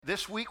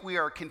This week we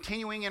are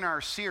continuing in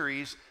our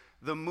series,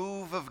 The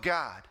Move of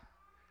God.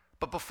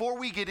 But before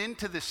we get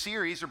into the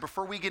series, or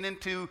before we get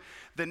into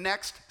the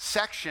next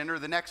section or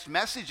the next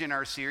message in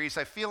our series,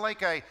 I feel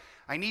like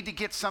I need to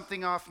get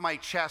something off my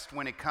chest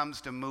when it comes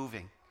to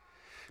moving.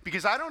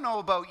 Because I don't know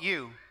about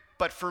you,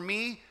 but for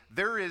me,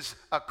 there is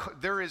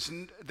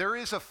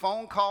a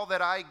phone call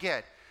that I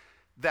get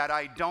that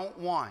I don't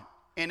want.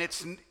 And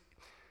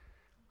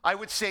I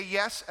would say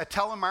yes, a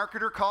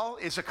telemarketer call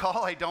is a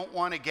call I don't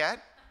want to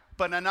get.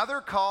 But another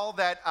call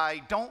that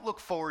I don't look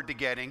forward to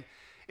getting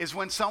is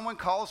when someone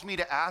calls me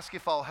to ask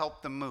if I'll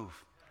help them move.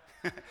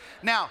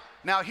 Now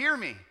hear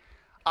me.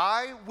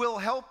 I will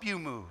help you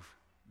move.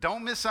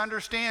 Don't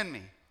misunderstand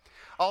me.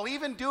 I'll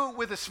even do it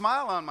with a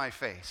smile on my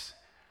face.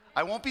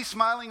 I won't be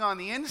smiling on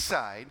the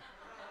inside,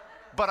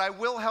 but I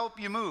will help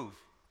you move.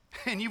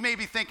 And you may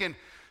be thinking,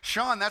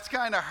 Sean, that's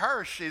kind of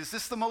harsh. Is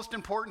this the most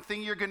important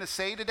thing you're going to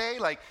say today?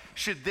 Like,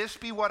 should this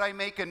be what I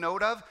make a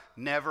note of?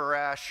 Never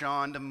ask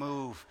Sean to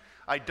move.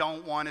 I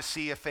don't want to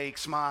see a fake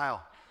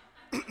smile.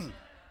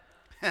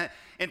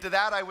 And to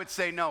that I would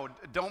say, no,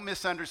 don't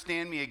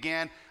misunderstand me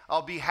again.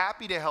 I'll be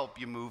happy to help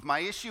you move. My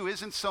issue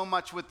isn't so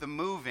much with the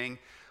moving,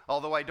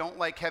 although I don't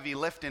like heavy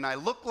lifting. I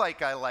look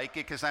like I like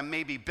it because I'm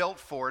maybe built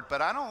for it,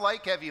 but I don't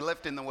like heavy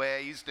lifting the way I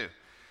used to.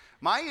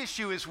 My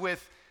issue is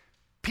with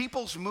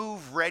people's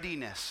move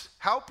readiness.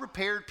 How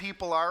prepared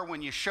people are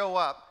when you show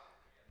up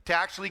to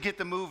actually get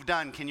the move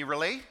done. Can you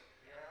relate?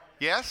 Yeah.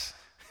 Yes?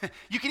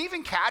 You can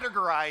even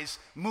categorize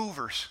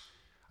movers.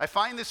 I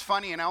find this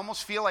funny, and I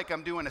almost feel like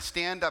I'm doing a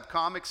stand-up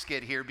comic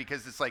skit here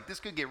because it's like, this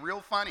could get real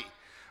funny.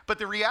 But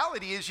the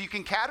reality is you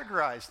can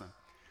categorize them.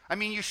 I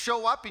mean, you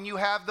show up and you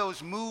have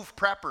those move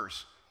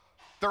preppers.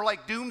 They're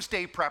like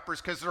doomsday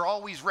preppers because they're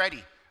always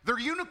ready. They're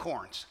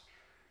unicorns.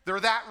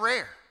 They're that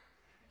rare.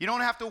 You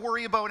don't have to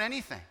worry about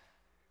anything.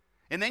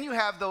 And then you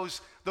have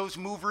those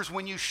movers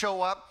when you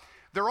show up,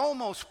 they're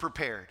almost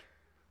prepared,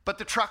 but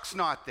the truck's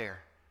not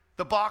there.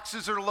 The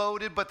boxes are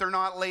loaded, but they're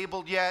not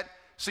labeled yet.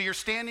 So you're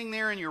standing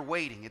there and you're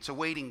waiting. It's a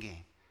waiting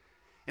game.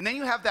 And then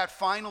you have that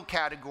final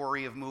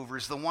category of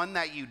movers, the one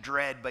that you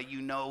dread, but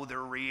you know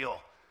they're real.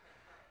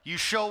 You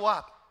show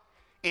up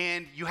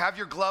and you have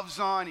your gloves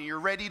on and you're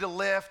ready to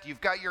lift.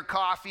 You've got your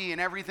coffee and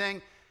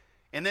everything.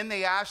 And then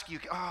they ask you,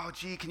 oh,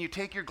 gee, can you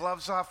take your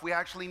gloves off? We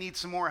actually need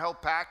some more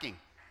help packing.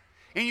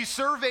 And you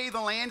survey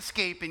the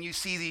landscape and you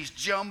see these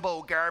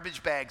jumbo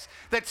garbage bags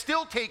that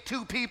still take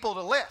 2 people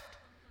to lift.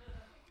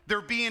 They're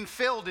being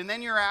filled, and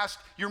then you're asked,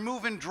 you're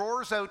moving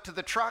drawers out to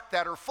the truck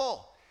that are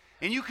full.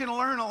 And you can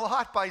learn a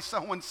lot by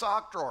someone's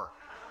sock drawer.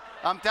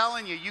 I'm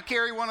telling you, you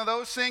carry one of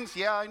those things,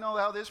 yeah, I know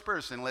how this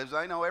person lives.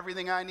 I know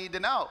everything I need to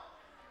know.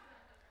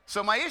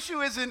 So my issue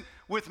isn't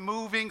with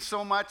moving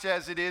so much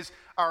as it is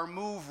our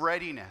move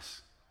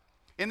readiness.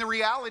 And the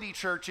reality,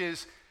 church,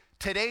 is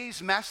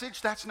today's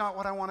message, that's not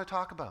what I want to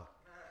talk about.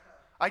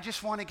 I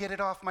just want to get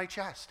it off my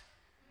chest.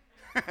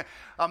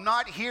 I'm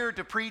not here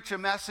to preach a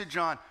message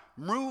on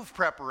move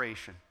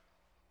preparation.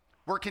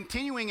 We're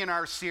continuing in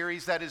our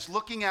series that is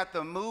looking at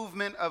the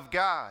movement of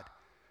God,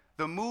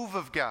 the move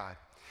of God.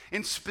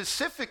 And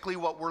specifically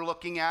what we're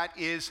looking at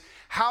is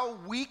how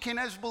we can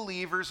as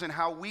believers and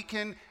how we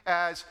can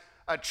as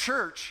a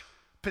church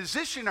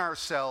position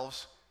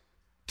ourselves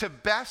to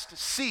best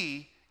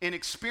see and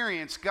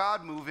experience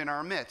God move in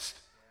our midst.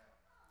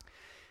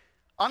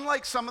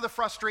 Unlike some of the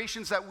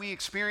frustrations that we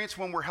experience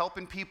when we're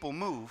helping people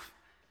move,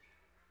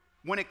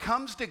 when it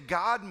comes to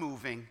God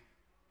moving,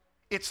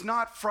 it's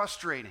not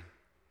frustrating.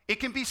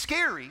 It can be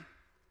scary,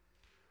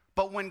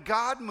 but when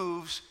God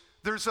moves,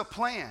 there's a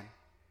plan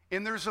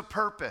and there's a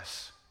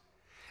purpose.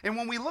 And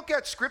when we look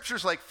at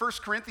scriptures like 1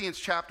 Corinthians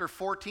chapter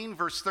 14,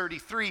 verse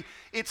 33,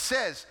 it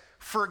says,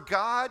 "For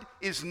God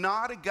is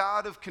not a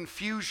God of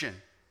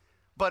confusion,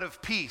 but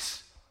of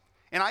peace."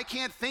 And I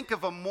can't think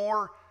of a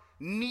more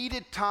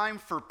needed time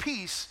for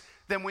peace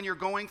than when you're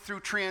going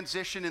through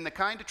transition and the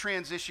kind of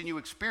transition you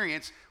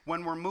experience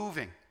when we're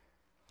moving.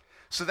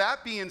 So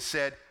that being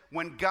said,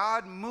 when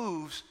God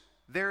moves,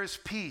 there is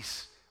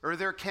peace, or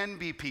there can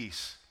be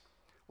peace.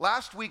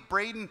 Last week,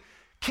 Braden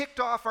kicked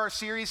off our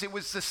series. It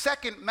was the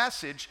second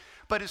message,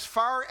 but as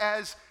far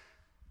as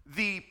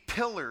the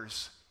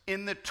pillars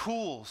and the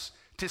tools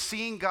to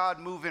seeing God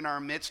move in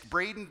our midst,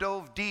 Braden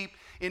dove deep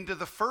into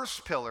the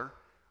first pillar,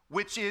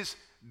 which is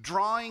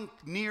drawing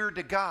near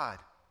to God.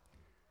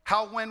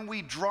 How when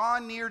we draw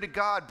near to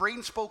God,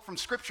 Braden spoke from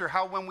Scripture,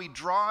 how when we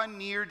draw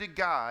near to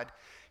God,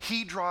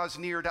 He draws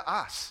near to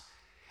us.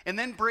 And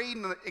then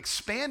Braden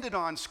expanded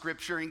on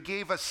Scripture and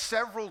gave us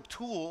several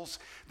tools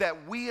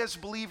that we as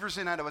believers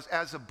and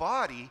as a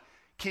body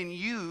can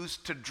use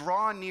to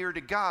draw near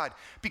to God.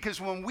 Because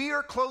when we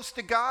are close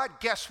to God,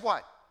 guess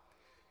what?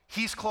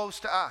 He's close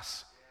to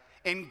us.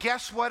 And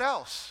guess what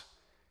else?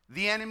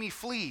 The enemy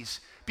flees.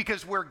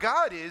 Because where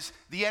God is,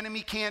 the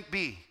enemy can't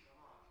be.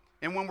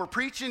 And when we're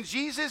preaching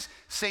Jesus,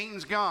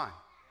 Satan's gone.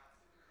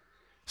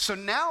 So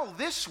now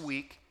this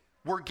week,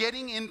 we're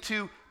getting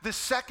into the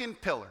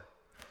second pillar.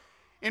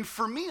 And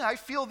for me, I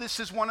feel this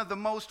is one of the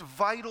most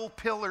vital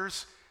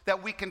pillars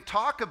that we can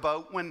talk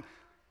about when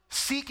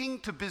seeking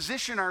to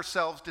position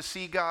ourselves to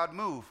see God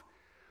move.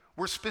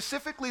 We're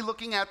specifically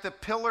looking at the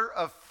pillar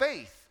of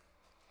faith.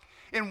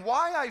 And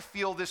why I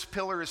feel this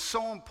pillar is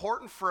so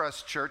important for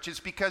us, church, is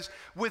because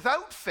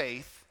without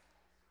faith,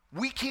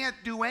 we can't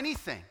do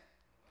anything.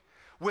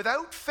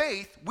 Without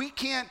faith, we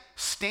can't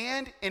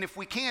stand, and if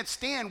we can't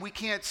stand, we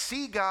can't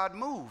see God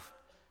move.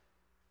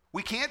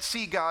 We can't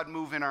see God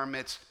move in our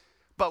midst.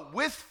 But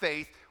with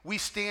faith, we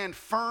stand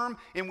firm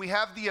and we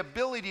have the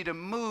ability to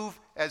move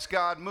as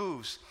God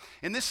moves.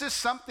 And this is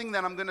something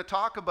that I'm going to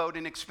talk about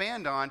and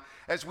expand on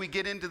as we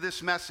get into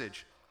this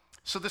message.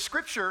 So the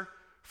scripture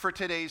for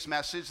today's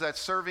message that's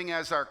serving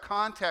as our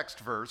context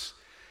verse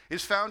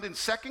is found in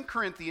 2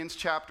 Corinthians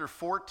chapter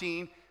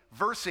 14,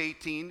 verse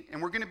 18,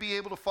 and we're going to be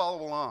able to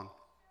follow along.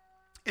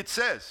 It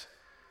says,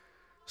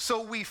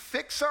 "So we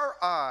fix our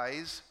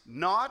eyes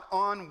not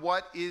on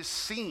what is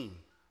seen,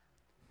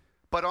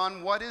 but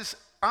on what is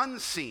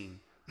unseen.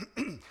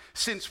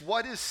 Since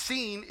what is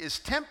seen is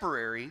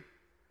temporary,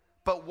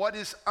 but what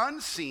is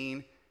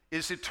unseen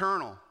is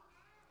eternal."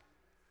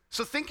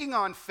 So thinking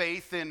on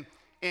faith and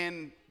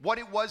what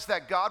it was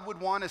that God would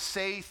want to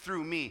say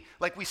through me.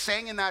 Like we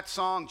sang in that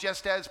song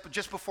just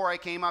before I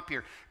came up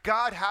here.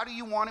 God, how do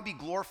you want to be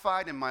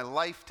glorified in my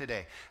life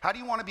today? How do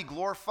you want to be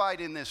glorified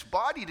in this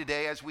body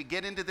today as we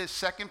get into this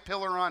second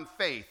pillar on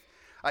faith?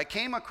 I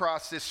came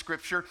across this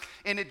scripture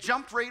and it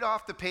jumped right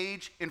off the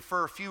page, and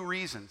for a few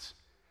reasons.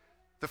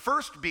 The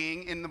first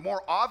being, and the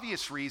more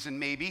obvious reason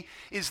maybe,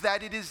 is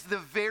that it is the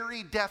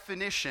very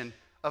definition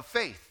of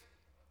faith.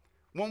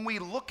 When we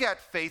look at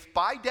faith,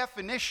 by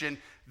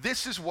definition,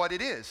 this is what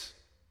it is.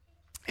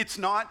 It's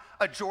not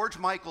a George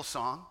Michael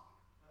song,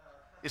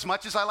 as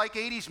much as I like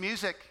 80s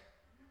music.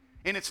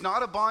 And it's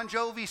not a Bon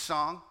Jovi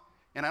song,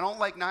 and I don't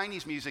like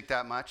 90s music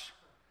that much.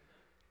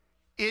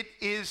 It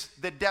is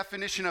the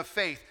definition of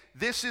faith.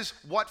 This is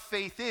what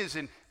faith is.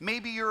 And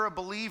maybe you're a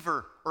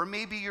believer, or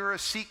maybe you're a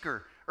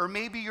seeker, or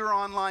maybe you're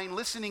online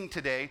listening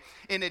today,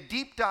 and a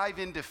deep dive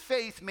into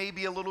faith may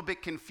be a little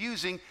bit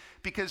confusing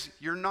because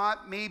you're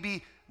not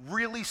maybe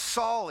really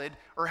solid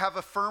or have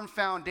a firm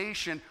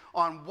foundation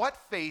on what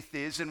faith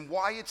is and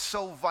why it's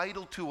so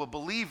vital to a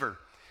believer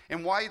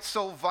and why it's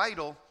so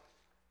vital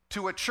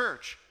to a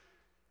church.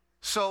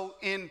 So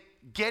in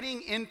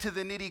getting into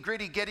the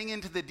nitty-gritty, getting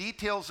into the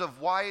details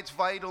of why it's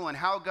vital and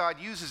how God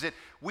uses it,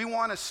 we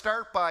want to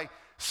start by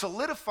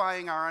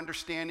solidifying our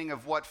understanding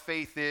of what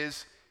faith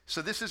is.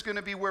 So this is going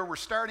to be where we're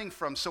starting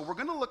from. So we're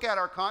going to look at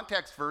our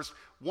context verse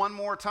one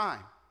more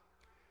time.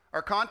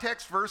 Our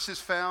context verse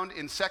is found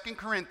in 2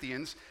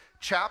 Corinthians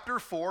chapter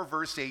 4,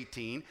 verse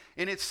 18,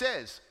 and it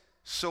says,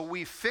 "So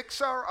we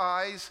fix our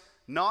eyes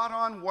not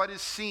on what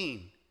is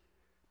seen,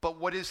 but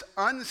what is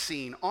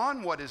unseen,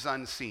 on what is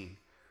unseen.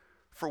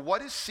 For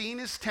what is seen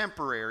is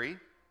temporary,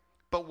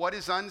 but what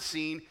is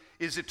unseen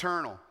is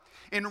eternal."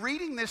 In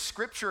reading this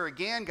scripture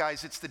again,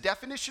 guys, it's the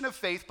definition of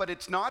faith, but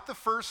it's not the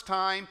first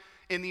time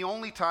and the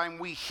only time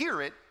we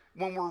hear it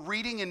when we're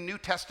reading in New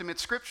Testament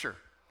scripture.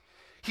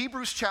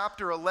 Hebrews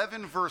chapter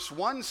 11, verse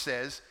 1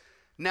 says,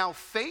 "Now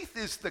faith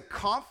is the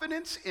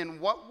confidence in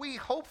what we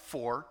hope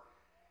for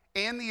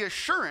and the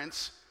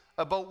assurance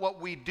about what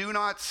we do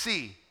not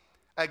see."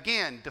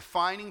 Again,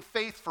 defining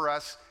faith for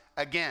us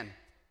again.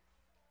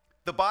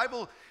 The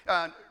Bible,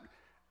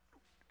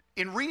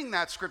 in reading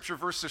that scripture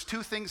verse, there's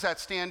two things that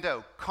stand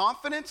out: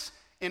 confidence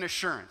and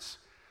assurance.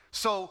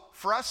 So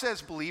for us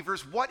as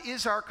believers, what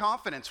is our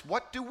confidence?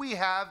 What do we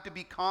have to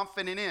be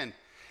confident in?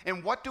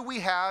 And what do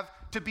we have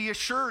to be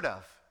assured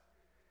of?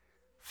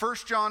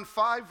 1 John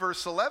 5,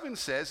 verse 11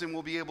 says, and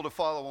we'll be able to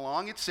follow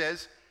along, it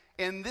says,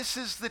 "And this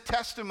is the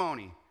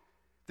testimony,"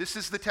 this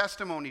is the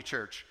testimony,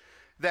 church,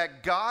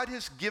 "that God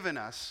has given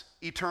us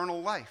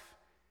eternal life.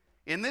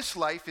 And this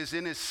life is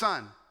in his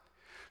Son."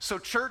 So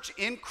church,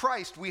 in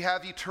Christ, we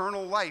have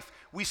eternal life.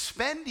 We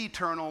spend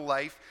eternal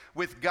life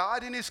with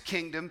God in his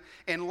kingdom.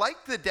 And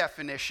like the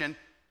definition,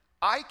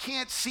 I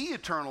can't see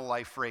eternal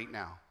life right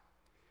now.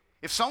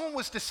 If someone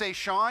was to say,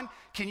 "Sean,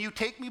 can you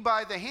take me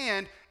by the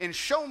hand and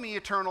show me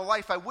eternal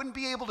life?" I wouldn't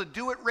be able to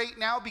do it right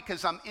now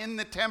because I'm in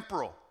the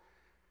temporal.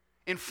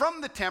 And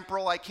from the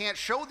temporal, I can't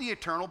show the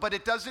eternal, but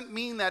it doesn't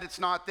mean that it's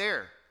not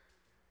there.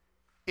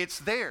 It's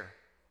there.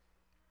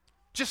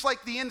 Just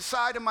like the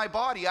inside of my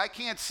body, I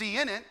can't see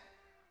in it,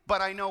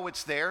 but I know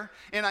it's there.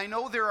 And I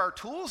know there are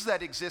tools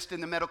that exist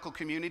in the medical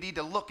community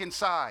to look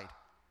inside.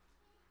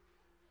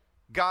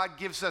 God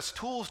gives us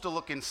tools to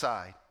look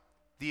inside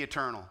the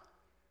eternal.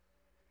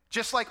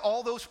 Just like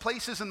all those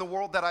places in the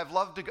world that I'd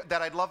love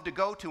to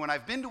go to, and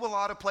I've been to a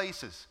lot of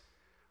places,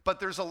 but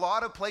there's a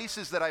lot of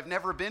places that I've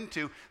never been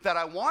to that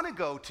I want to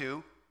go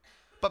to,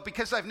 but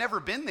because I've never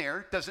been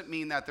there doesn't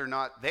mean that they're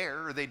not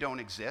there or they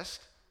don't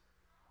exist.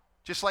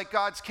 Just like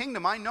God's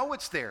kingdom, I know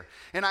it's there,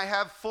 and I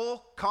have full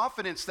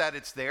confidence that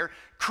it's there.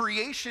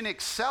 Creation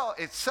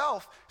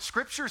itself,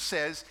 Scripture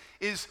says,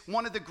 is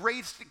one of the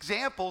greatest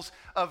examples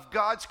of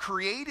God's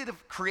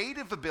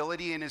creative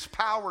ability and his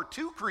power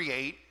to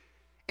create.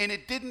 And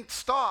it didn't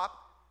stop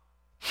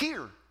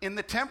here in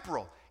the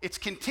temporal. It's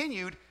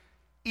continued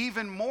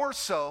even more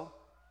so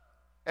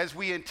as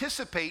we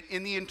anticipate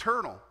in the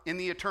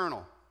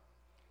eternal.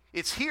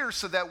 It's here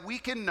so that we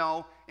can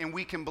know and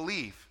we can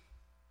believe.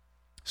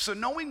 So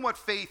knowing what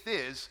faith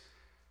is,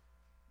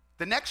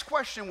 the next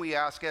question we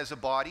ask as a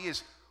body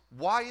is,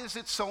 why is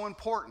it so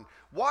important?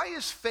 Why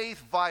is faith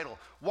vital?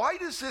 Why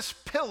does this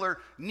pillar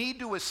need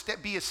to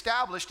be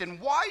established, and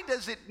why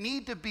does it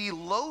need to be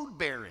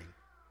load-bearing?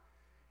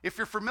 If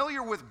you're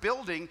familiar with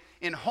building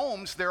in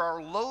homes, there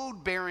are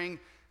load-bearing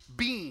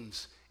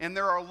beams, and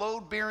there are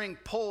load-bearing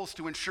poles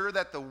to ensure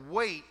that the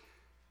weight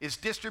is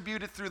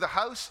distributed through the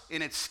house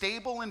and it's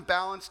stable and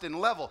balanced and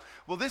level.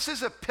 Well, this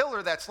is a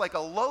pillar that's like a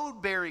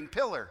load-bearing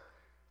pillar.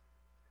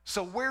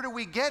 So where do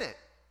we get it?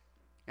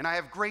 And I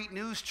have great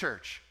news,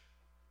 church.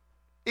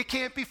 It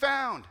can't be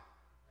found.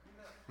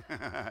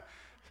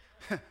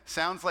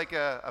 Sounds like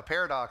a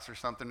paradox or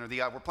something, or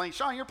we're playing,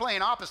 Sean, you're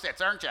playing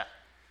opposites, aren't you?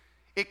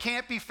 It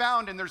can't be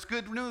found, and there's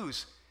good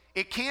news.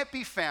 It can't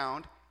be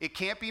found, it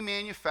can't be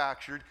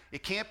manufactured,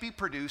 it can't be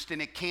produced,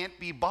 and it can't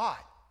be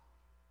bought.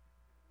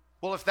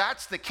 Well, if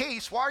that's the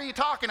case, why are you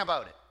talking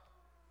about it?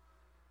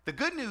 The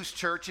good news,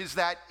 church, is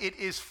that it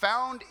is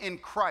found in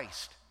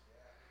Christ.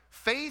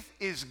 Faith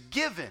is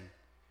given.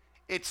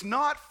 It's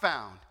not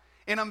found.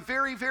 And I'm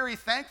very, very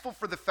thankful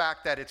for the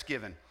fact that it's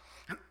given.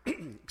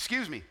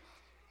 Excuse me.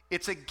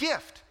 It's a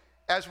gift,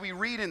 as we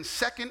read in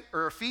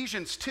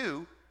Ephesians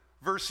 2,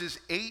 verses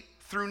 8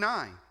 through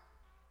 9.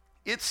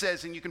 It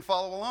says, and you can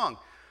follow along,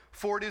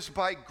 "For it is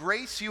by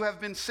grace you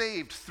have been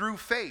saved through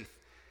faith,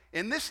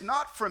 and this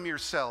not from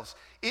yourselves.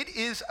 It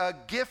is a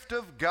gift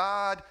of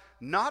God,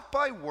 not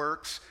by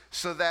works,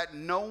 so that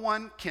no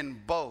one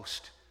can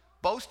boast."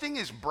 Boasting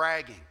is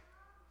bragging.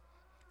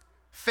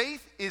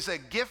 Faith is a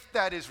gift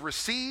that is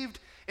received,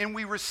 and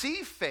we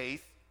receive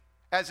faith,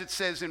 as it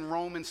says in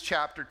Romans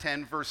chapter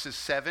 10, verses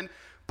 7,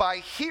 by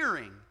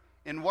hearing.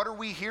 And what are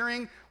we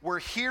hearing? We're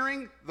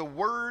hearing the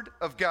word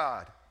of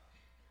God.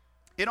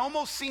 It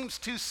almost seems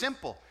too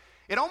simple.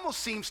 It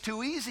almost seems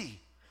too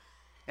easy.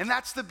 And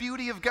that's the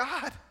beauty of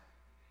God.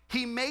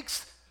 He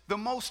makes the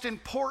most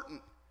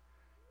important,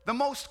 the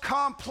most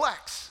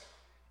complex,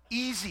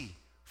 easy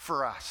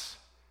for us.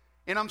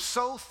 And I'm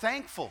so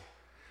thankful,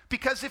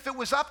 because if it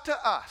was up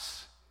to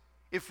us,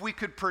 if we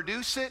could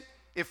produce it,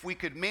 if we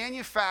could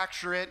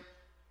manufacture it,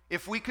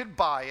 if we could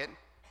buy it,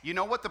 you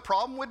know what the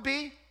problem would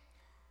be?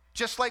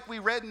 Just like we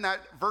read in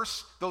that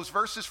verse, those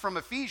verses from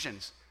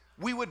Ephesians,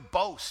 we would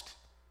boast.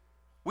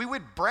 We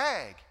would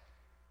brag.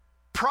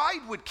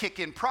 Pride would kick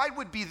in. Pride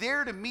would be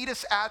there to meet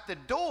us at the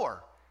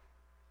door.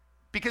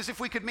 Because if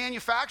we could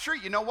manufacture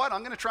it, you know what?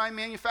 I'm going to try and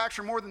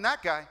manufacture more than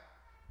that guy.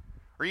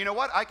 Or you know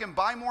what? I can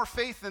buy more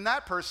faith than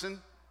that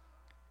person.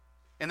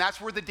 And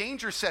that's where the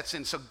danger sets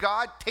in. So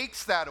God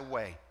takes that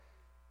away.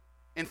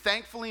 And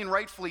thankfully and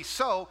rightfully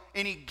so,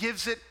 and he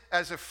gives it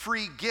as a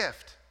free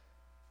gift.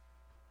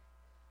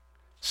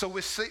 So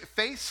with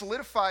faith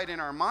solidified in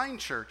our mind,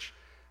 church,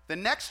 the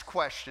next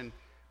question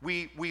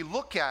we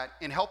look at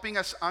in helping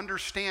us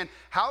understand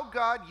how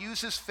God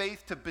uses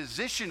faith to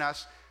position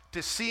us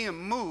to see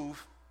him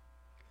move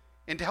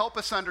and to help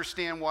us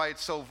understand why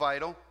it's so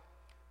vital.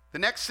 The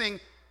next thing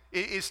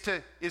is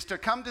to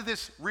come to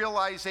this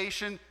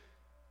realization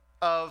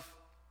of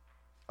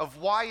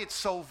why it's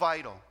so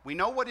vital. We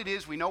know what it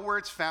is. We know where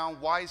it's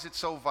found. Why is it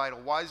so vital?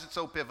 Why is it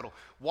so pivotal?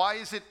 Why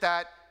is it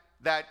that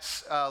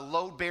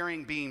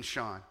load-bearing beam,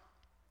 Sean?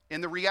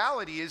 And the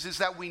reality is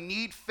that we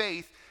need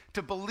faith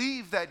to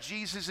believe that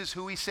Jesus is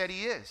who he said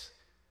he is.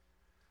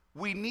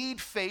 We need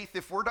faith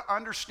if we're to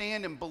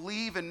understand and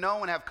believe and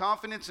know and have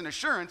confidence and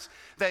assurance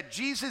that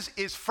Jesus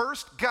is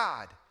first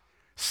God.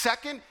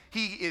 Second,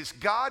 he is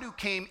God who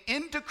came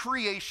into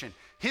creation,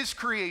 his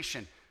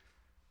creation,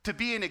 to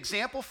be an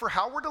example for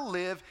how we're to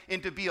live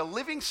and to be a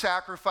living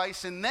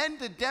sacrifice, and then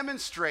to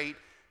demonstrate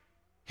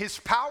his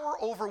power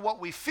over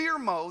what we fear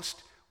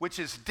most, which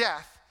is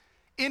death,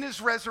 in his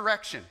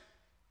resurrection.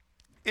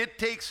 It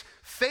takes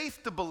faith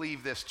to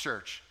believe this,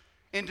 church,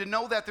 and to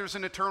know that there's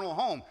an eternal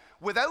home.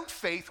 Without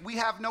faith, we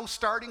have no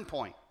starting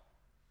point.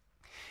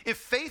 If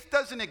faith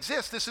doesn't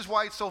exist, this is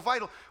why it's so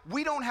vital,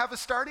 we don't have a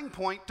starting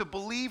point to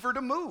believe or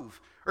to move,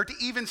 or to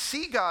even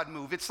see God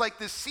move. It's like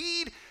the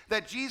seed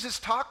that Jesus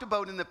talked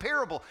about in the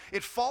parable.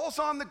 It falls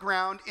on the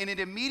ground and it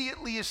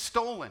immediately is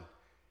stolen.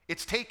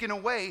 It's taken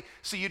away,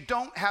 so you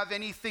don't have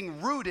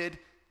anything rooted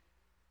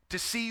to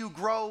see you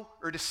grow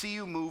or to see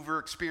you move or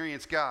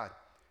experience God.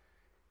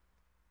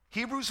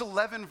 Hebrews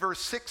 11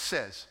 verse 6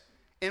 says,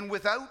 "And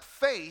without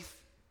faith,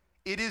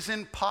 it is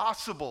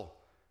impossible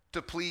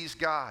to please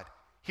God."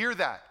 Hear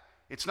that.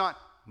 It's not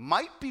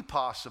might be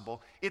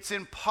possible, it's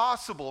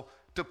impossible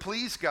to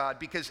please God,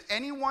 because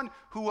anyone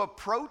who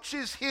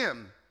approaches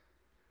him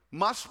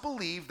must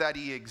believe that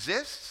he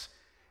exists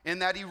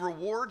and that he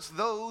rewards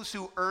those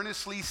who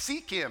earnestly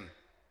seek him.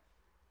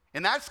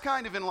 And that's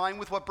kind of in line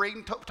with what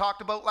Braden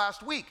talked about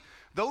last week.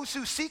 Those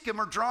who seek him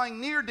are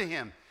drawing near to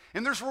him,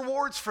 and there's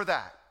rewards for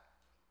that.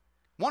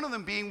 One of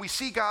them being we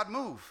see God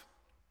move.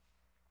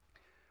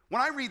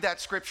 When I read that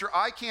scripture,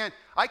 I can't,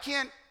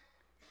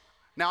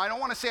 now I don't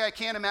want to say I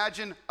can't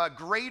imagine a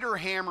greater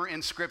hammer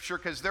in scripture,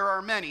 because there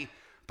are many,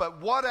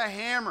 But what a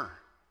hammer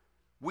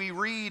we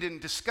read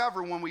and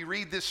discover when we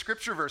read this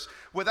scripture verse.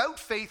 Without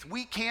faith,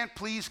 we can't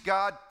please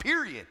God,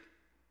 period.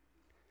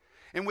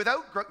 And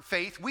without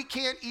faith, we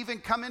can't even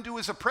come into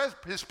his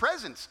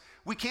presence.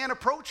 We can't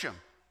approach him.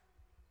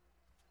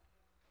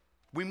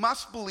 We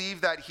must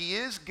believe that he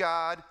is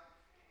God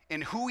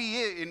and who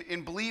he is,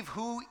 and believe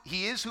who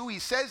he is, who he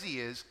says he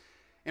is.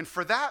 And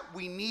for that,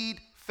 we need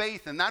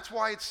faith, and that's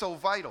why it's so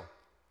vital.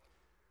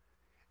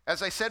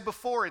 As I said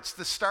before, it's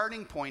the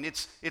starting point.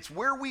 It's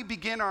where we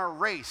begin our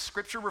race.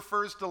 Scripture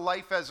refers to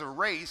life as a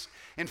race,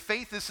 and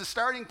faith is the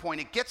starting point.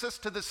 It gets us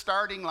to the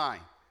starting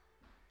line.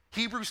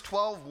 Hebrews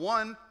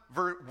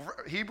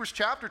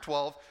chapter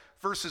 12,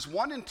 verses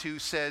 1 and 2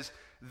 says,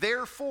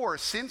 "Therefore,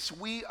 since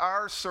we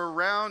are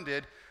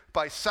surrounded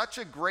by such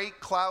a great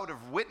cloud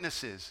of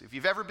witnesses." If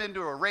you've ever been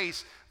to a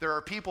race, there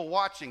are people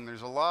watching.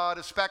 There's a lot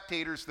of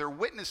spectators. They're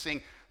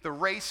witnessing the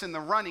race and the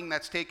running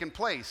that's taken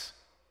place.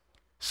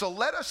 "So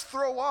let us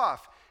throw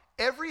off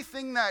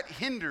everything that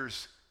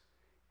hinders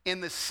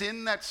and the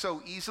sin that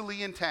so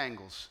easily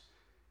entangles,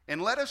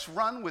 and let us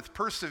run with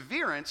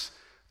perseverance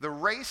the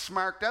race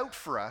marked out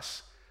for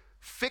us,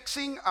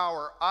 fixing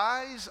our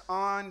eyes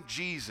on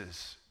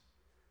Jesus,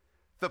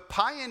 the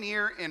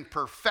pioneer and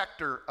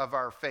perfecter of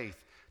our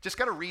faith." Just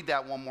got to read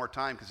that one more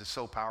time because it's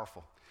so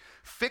powerful.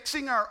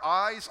 Fixing our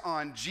eyes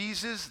on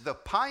Jesus, the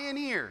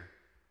pioneer,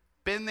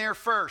 been there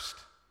first,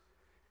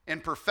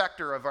 and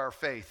perfecter of our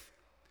faith.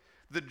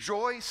 The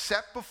joy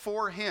set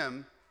before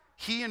him,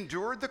 he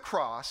endured the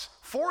cross.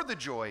 For the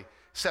joy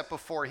set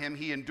before him,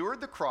 he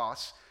endured the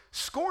cross,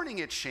 scorning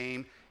its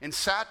shame, and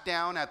sat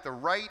down at the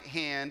right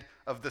hand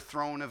of the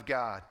throne of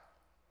God.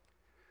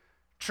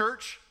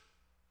 Church,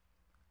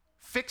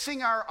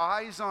 fixing our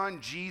eyes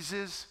on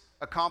Jesus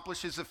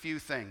accomplishes a few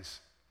things.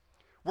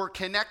 We're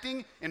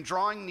connecting and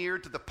drawing near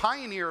to the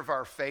pioneer of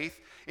our faith,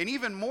 and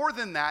even more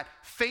than that,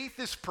 faith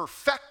is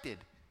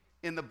perfected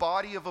in the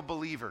body of a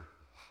believer.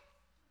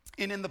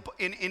 In the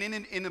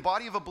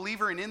body of a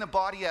believer and in the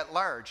body at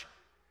large.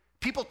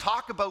 People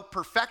talk about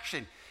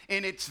perfection,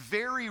 and it's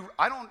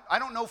I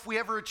don't know if we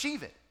ever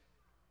achieve it.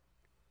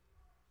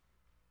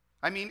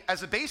 I mean,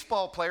 as a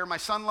baseball player, my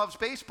son loves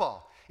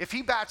baseball. If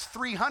he bats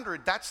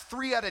 300, that's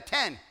 3 out of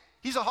 10.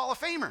 He's a Hall of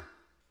Famer.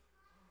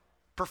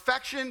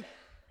 Perfection,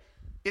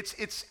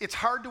 it's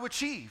hard to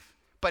achieve.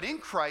 But in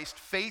Christ,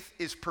 faith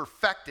is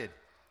perfected.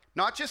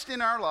 Not just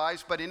in our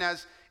lives, but in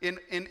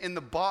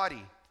the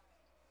body.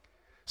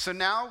 So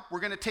now we're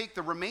going to take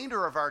the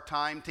remainder of our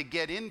time to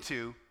get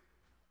into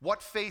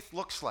what faith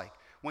looks like.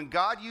 When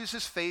God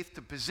uses faith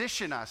to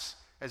position us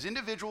as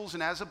individuals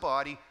and as a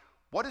body,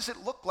 what does it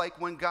look like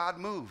when God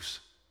moves?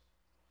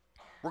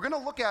 We're going to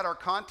look at our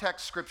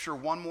context scripture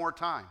one more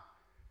time,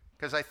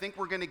 because I think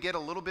we're going to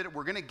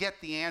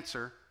get the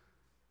answer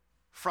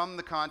from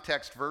the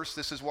context verse.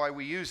 This is why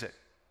we use it.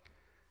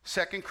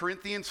 2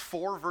 Corinthians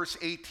 4 verse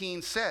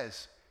 18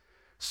 says,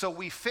 "So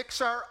we fix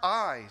our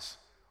eyes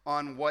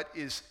on what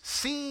is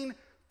seen,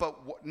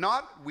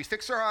 we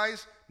fix our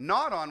eyes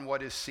not on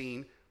what is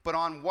seen, but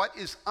on what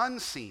is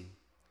unseen.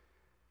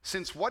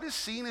 Since what is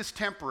seen is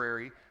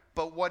temporary,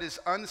 but what is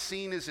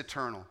unseen is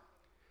eternal."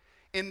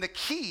 And the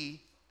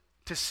key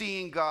to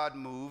seeing God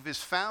move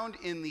is found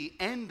in the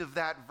end of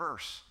that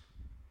verse.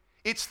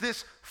 It's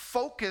this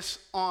focus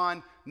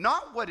on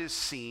not what is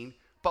seen,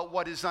 but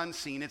what is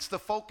unseen. It's the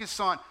focus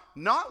on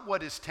not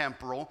what is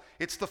temporal,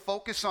 it's the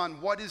focus on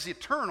what is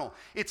eternal.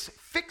 It's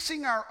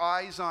fixing our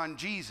eyes on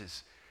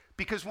Jesus.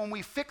 Because when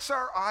we fix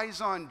our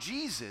eyes on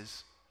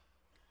Jesus,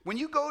 when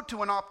you go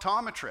to an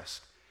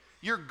optometrist,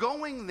 you're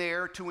going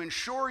there to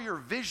ensure your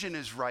vision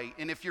is right.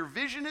 And if your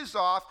vision is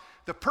off,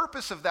 the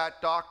purpose of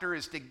that doctor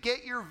is to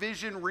get your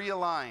vision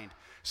realigned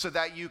so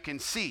that you can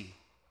see.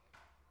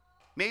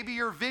 Maybe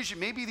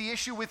the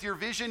issue with your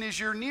vision is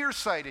you're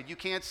nearsighted. You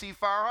can't see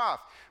far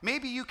off.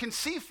 Maybe you can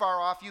see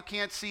far off. You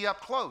can't see up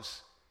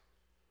close.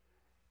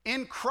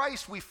 In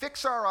Christ, we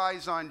fix our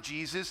eyes on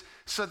Jesus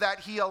so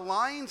that he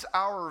aligns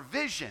our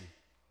vision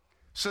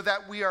so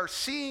that we are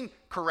seeing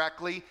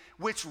correctly,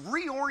 which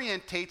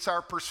reorientates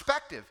our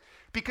perspective.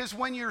 Because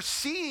when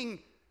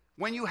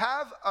you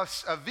have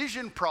a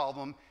vision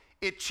problem,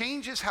 it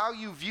changes how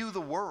you view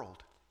the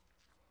world.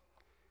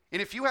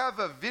 And if you have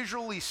a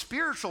visually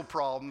spiritual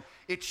problem,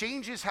 it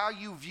changes how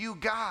you view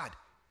God.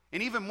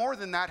 And even more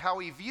than that, how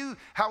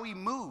he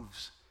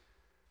moves.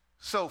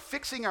 So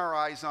fixing our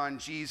eyes on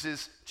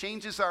Jesus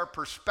changes our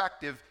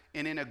perspective,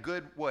 and in a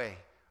good way,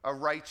 a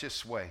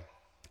righteous way.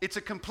 It's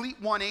a complete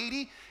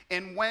 180,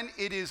 and when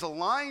it is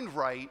aligned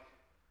right,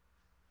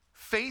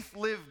 faith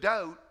lived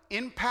out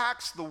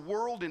impacts the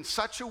world in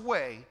such a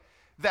way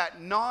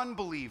that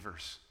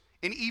non-believers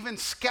and even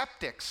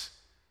skeptics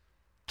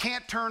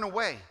can't turn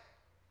away.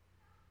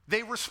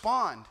 They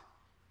respond.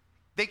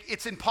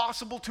 It's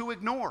impossible to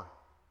ignore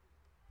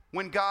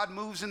when God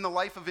moves in the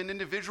life of an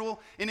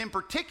individual, and in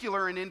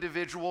particular an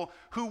individual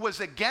who was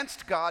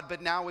against God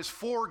but now is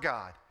for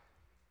God.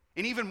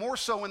 And even more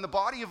so in the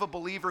body of a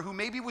believer who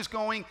maybe was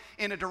going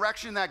in a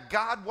direction that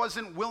God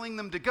wasn't willing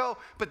them to go,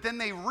 but then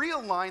they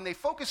realign, they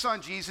focus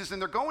on Jesus,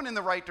 and they're going in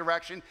the right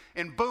direction,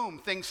 and boom,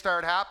 things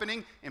start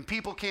happening, and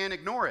people can't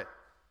ignore it.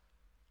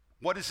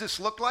 What does this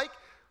look like?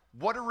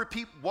 What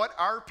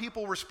are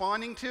people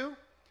responding to?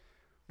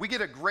 We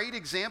get a great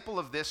example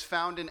of this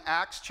found in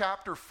Acts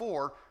chapter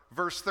 4,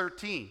 verse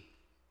 13.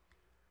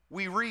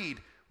 We read,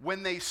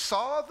 when they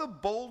saw the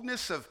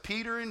boldness of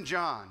Peter and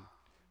John,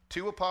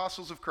 two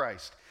apostles of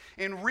Christ,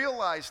 and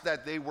realized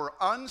that they were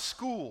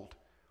unschooled,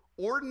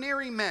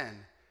 ordinary men,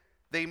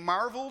 they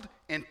marveled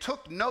and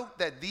took note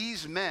that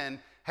these men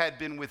had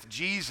been with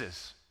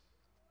Jesus.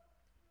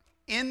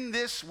 In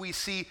this we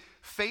see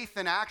faith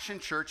in action,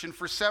 church, and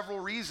for several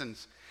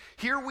reasons.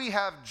 Here we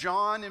have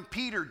John and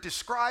Peter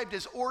described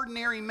as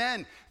ordinary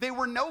men. They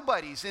were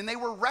nobodies, and they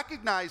were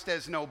recognized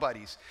as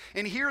nobodies.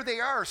 And here they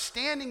are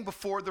standing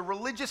before the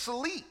religious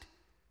elite.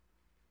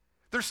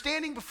 They're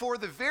standing before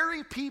the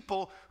very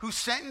people who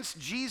sentenced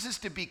Jesus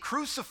to be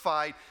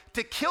crucified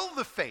to kill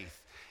the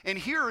faith. And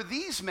here are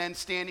these men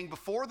standing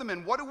before them,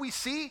 and what do we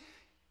see?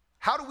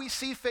 How do we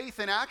see faith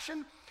in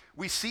action?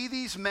 We see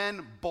these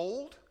men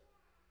bold,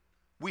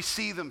 we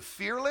see them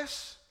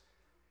fearless,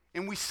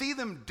 and we see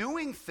them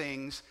doing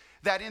things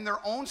that in their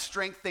own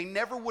strength they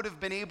never would have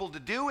been able to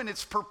do, and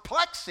it's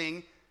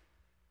perplexing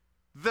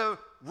the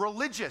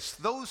religious,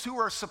 those who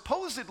are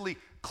supposedly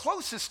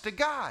closest to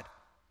God.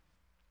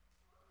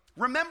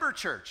 Remember,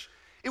 church,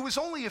 it was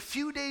only a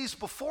few days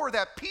before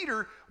that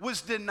Peter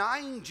was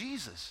denying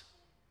Jesus.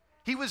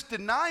 He was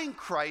denying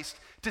Christ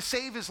to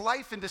save his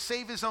life and to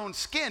save his own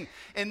skin.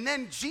 And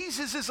then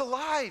Jesus is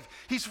alive.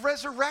 He's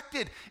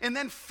resurrected. And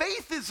then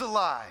faith is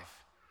alive.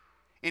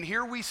 And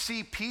here we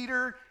see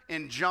Peter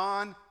and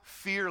John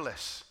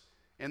fearless.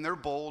 And they're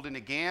bold. And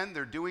again,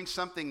 they're doing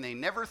something they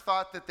never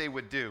thought that they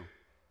would do.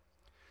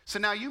 So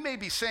now you may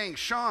be saying,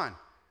 Sean,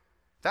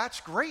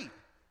 that's great.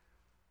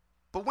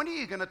 But when are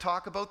you going to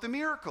talk about the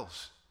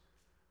miracles?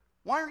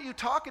 Why aren't you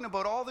talking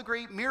about all the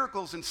great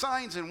miracles and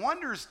signs and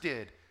wonders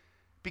did?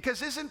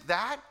 Because isn't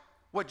that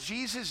what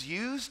Jesus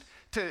used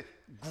to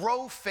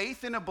grow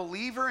faith in a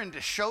believer and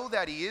to show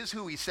that he is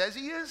who he says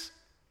he is?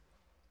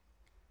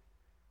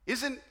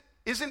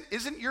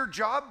 Isn't your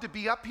job to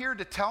be up here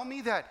to tell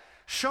me that,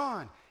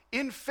 Sean,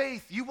 in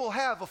faith you will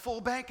have a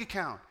full bank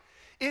account.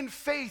 In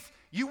faith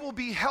you will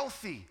be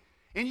healthy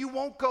and you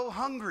won't go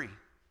hungry.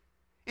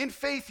 In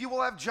faith, you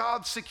will have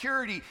job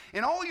security,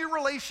 and all your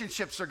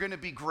relationships are going to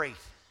be great.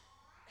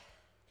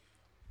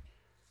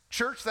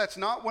 Church, that's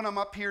not what I'm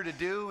up here to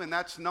do, and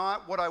that's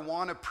not what I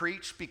want to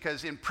preach,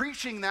 because in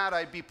preaching that,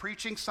 I'd be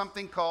preaching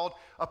something called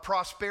a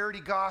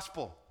prosperity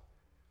gospel.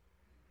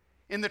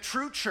 And the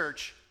true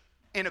church,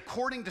 and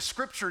according to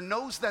Scripture,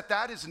 knows that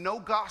that is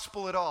no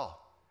gospel at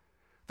all.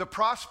 The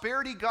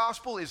prosperity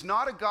gospel is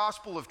not a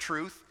gospel of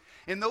truth,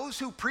 and those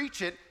who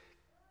preach it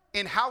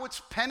and how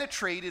it's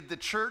penetrated the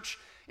church,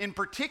 in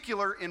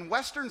particular in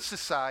Western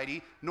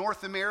society,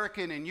 North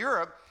America and in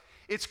Europe,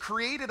 it's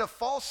created a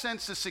false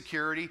sense of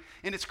security,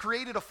 and it's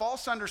created a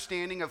false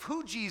understanding of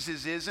who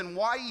Jesus is and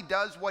why he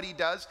does what he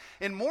does,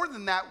 and more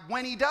than that,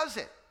 when he does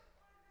it.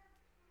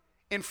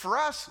 And for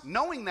us,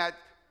 knowing that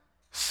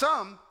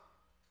some,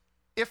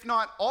 if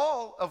not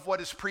all, of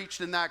what is preached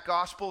in that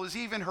gospel is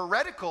even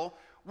heretical,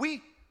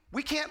 we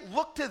can't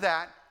look to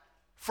that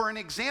for an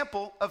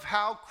example of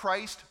how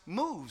Christ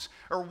moves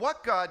or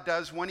what God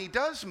does when he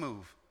does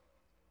move.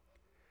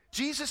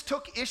 Jesus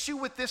took issue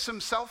with this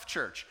himself,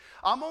 church.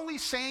 I'm only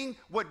saying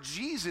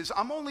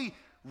I'm only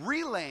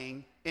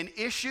relaying an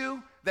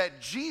issue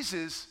that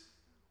Jesus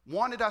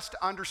wanted us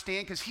to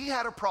understand because he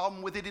had a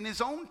problem with it in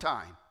his own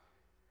time.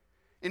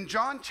 In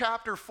John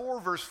chapter 4,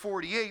 verse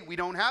 48, we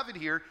don't have it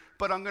here,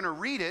 but I'm going to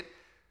read it.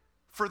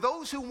 For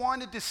those who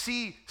wanted to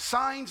see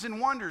signs and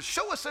wonders,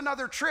 show us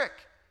another trick,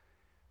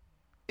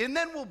 and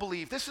then we'll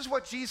believe. This is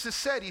what Jesus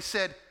said. He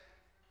said,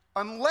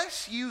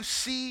 unless you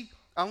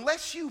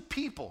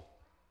people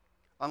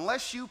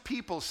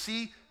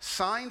see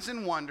signs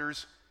and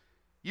wonders,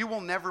 you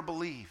will never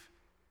believe.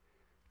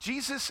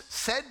 Jesus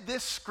said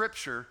this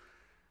scripture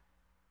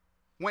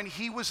when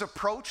he was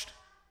approached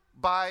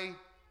by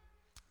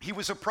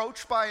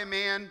a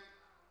man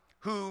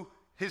who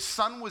his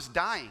son was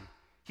dying.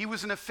 He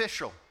was an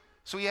official,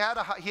 so he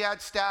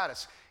had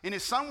status, and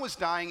his son was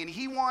dying, and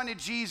he wanted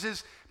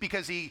Jesus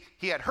because he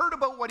had heard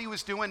about what he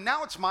was doing.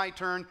 Now it's my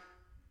turn.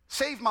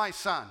 Save my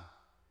son.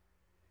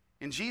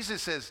 And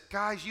Jesus says,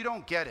 guys, you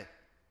don't get it.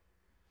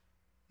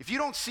 If you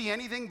don't see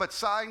anything but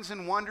signs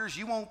and wonders,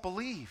 you won't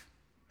believe.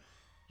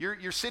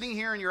 You're sitting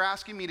here and you're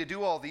asking me to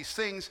do all these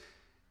things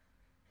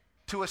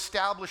to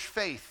establish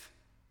faith.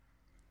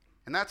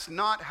 And that's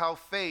not how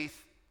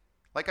faith,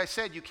 like I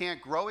said, you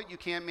can't grow it, you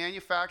can't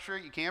manufacture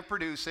it, you can't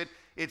produce it.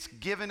 It's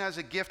given as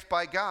a gift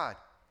by God.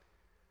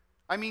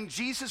 I mean,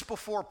 Jesus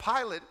before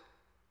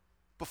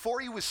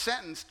he was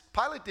sentenced,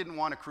 Pilate didn't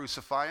want to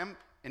crucify him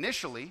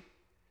initially.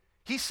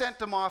 He sent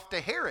him off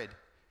to Herod.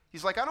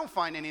 He's like, I don't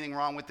find anything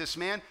wrong with this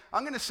man.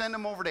 I'm going to send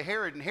him over to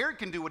Herod, and Herod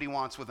can do what he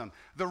wants with him.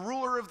 The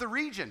ruler of the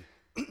region.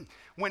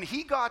 When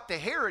he got to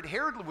Herod,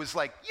 Herod was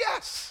like,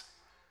 yes,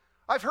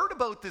 I've heard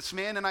about this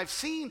man and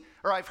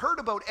I've heard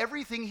about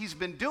everything he's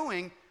been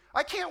doing.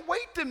 I can't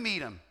wait to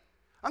meet him.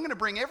 I'm going to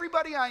bring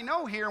everybody I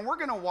know here and we're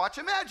going to watch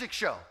a magic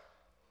show.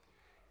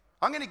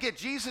 I'm going to get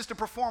Jesus to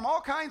perform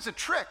all kinds of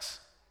tricks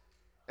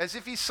as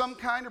if he's some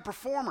kind of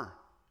performer.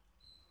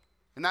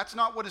 And that's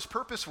not what his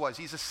purpose was.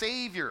 He's a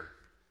savior.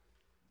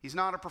 He's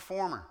not a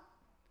performer.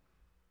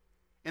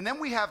 And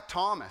then we have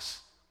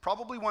Thomas,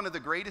 probably one of the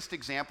greatest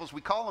examples. We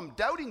call him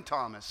Doubting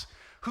Thomas,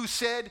 who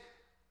said,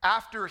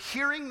 after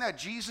hearing that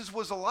Jesus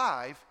was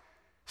alive,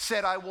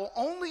 said, I will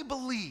only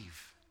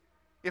believe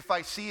if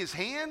I see his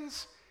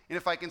hands and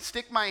if I can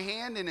stick my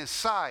hand in his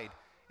side.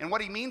 And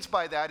what he means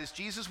by that is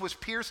Jesus was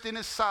pierced in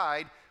his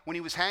side when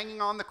he was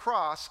hanging on the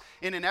cross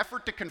in an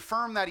effort to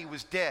confirm that he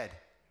was dead.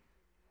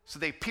 So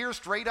they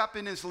pierced right up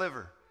in his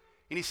liver.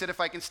 And he said, if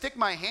I can stick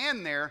my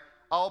hand there,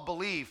 I'll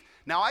believe.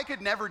 Now, I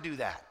could never do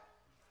that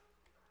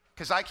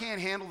because I can't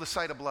handle the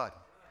sight of blood.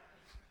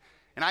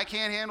 And I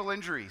can't handle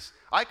injuries.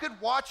 I could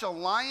watch a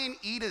lion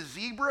eat a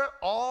zebra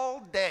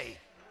all day.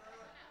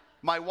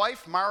 My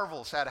wife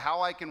marvels at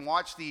how I can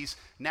watch these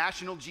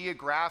National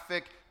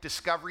Geographic,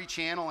 Discovery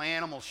Channel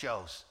animal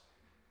shows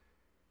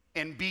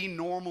and be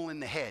normal in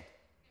the head.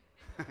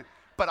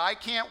 But I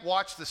can't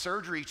watch the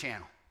Surgery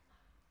Channel.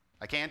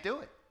 I can't do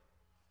it.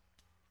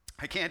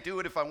 I can't do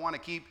it if I want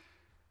to keep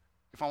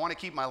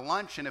my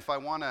lunch and if I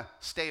want to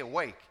stay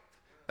awake.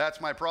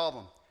 That's my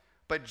problem.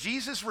 But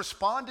Jesus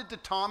responded to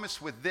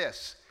Thomas with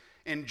this.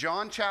 In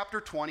John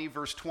chapter 20,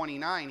 verse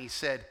 29, he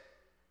said,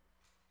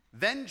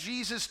 then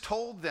Jesus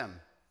told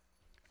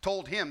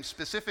him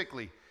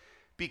specifically,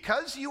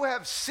 because you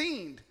have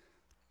seen,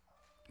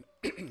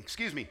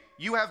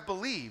 you have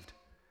believed.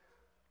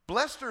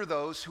 Blessed are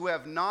those who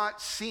have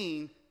not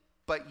seen,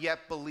 but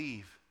yet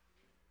believe.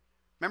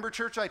 Remember,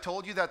 church, I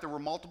told you that there were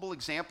multiple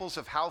examples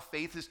of how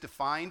faith is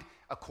defined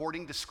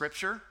according to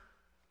Scripture?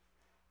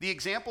 The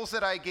examples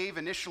that I gave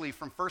initially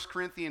from 1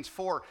 Corinthians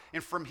 4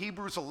 and from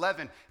Hebrews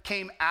 11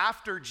 came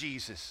after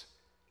Jesus.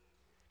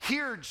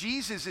 Here,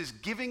 Jesus is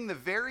giving the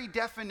very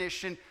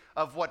definition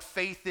of what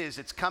faith is.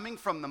 It's coming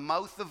from the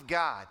mouth of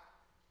God.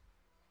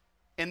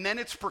 And then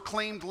it's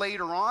proclaimed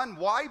later on.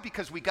 Why?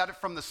 Because we got it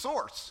from the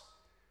source.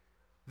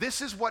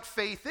 This is what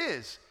faith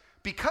is.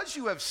 Because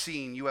you have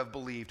seen, you have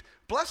believed.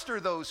 Blessed are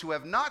those who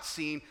have not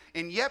seen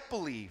and yet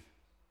believe.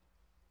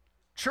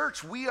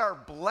 Church, we are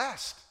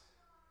blessed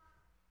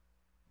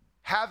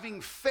having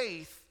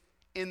faith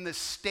in the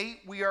state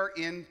we are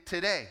in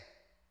today.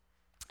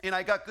 And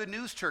I got good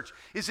news, church,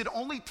 is it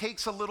only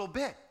takes a little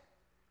bit.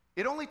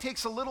 It only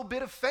takes a little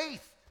bit of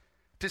faith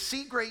to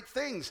see great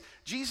things.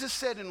 Jesus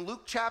said in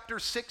Luke chapter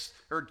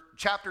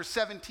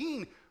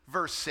 17,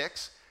 verse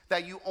 6,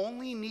 that you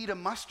only need a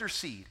mustard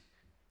seed.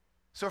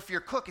 So if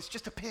you're a cook, it's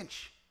just a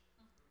pinch.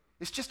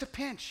 It's just a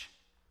pinch.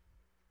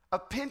 A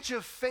pinch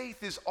of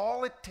faith is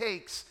all it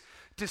takes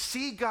to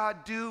see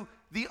God do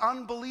the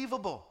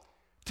unbelievable,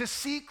 to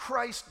see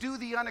Christ do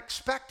the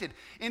unexpected,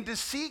 and to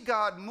see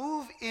God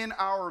move in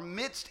our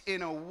midst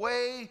in a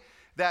way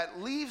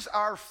that leaves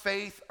our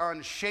faith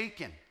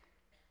unshaken.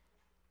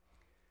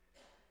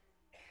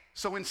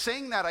 So in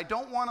saying that, I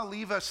don't want to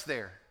leave us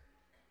there,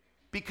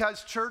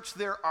 because, church,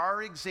 there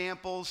are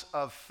examples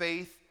of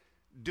faith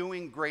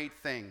doing great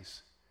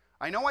things.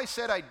 I know I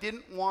said I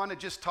didn't want to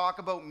just talk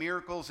about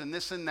miracles and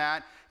this and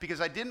that,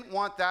 because I didn't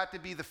want that to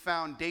be the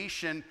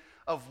foundation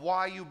of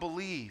why you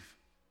believe.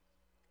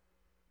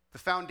 The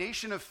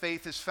foundation of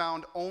faith is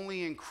found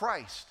only in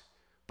Christ,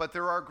 but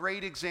there are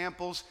great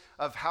examples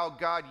of how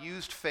God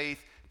used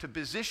faith to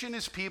position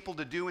his people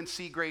to do and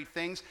see great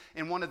things.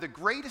 And one of the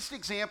greatest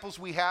examples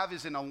we have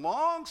is in a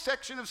long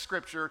section of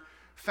Scripture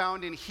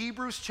found in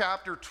Hebrews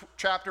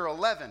chapter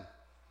 11.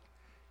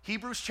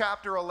 Hebrews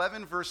chapter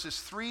 11, verses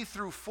 3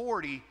 through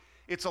 40.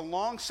 It's a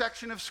long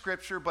section of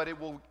Scripture, but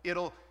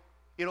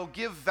it'll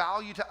give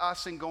value to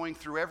us in going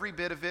through every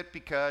bit of it,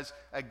 because,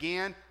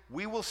 again,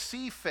 we will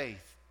see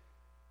faith.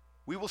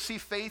 We will see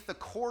faith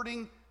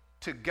according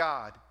to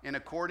God and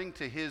according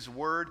to his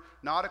word,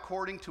 not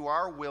according to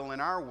our will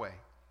and our way.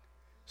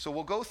 So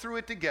we'll go through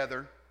it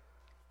together.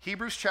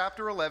 Hebrews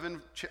chapter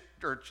 11,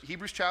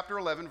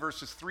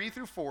 verses 3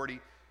 through 40,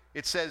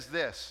 it says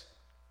this: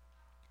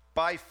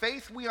 by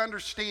faith we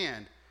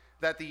understand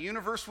that the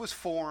universe was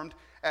formed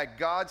at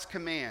God's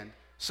command,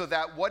 so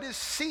that what is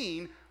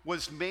seen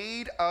was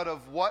made out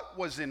of what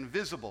was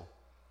invisible.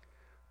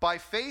 By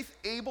faith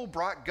Abel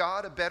brought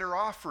God a better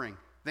offering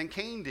than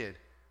Cain did.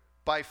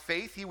 By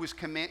faith he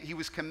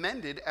was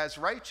commended as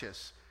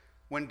righteous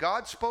when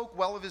God spoke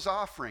well of his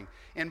offering.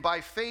 And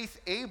by faith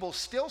Abel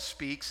still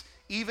speaks,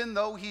 even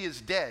though he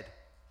is dead.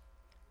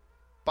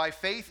 By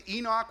faith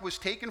Enoch was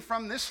taken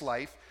from this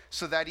life,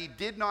 so that he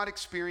did not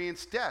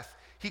experience death.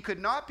 He could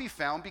not be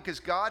found because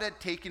God had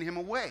taken him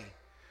away.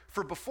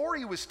 For before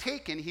he was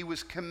taken, he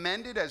was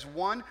commended as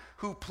one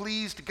who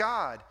pleased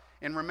God.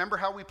 And remember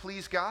how we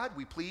please God?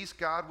 We please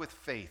God with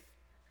faith.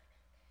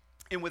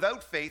 And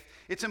without faith,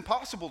 it's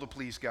impossible to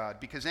please God,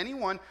 because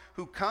anyone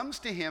who comes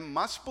to him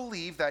must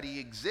believe that he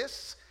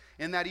exists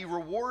and that he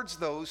rewards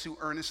those who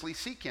earnestly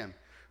seek him.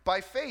 By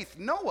faith,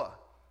 Noah,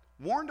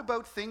 warned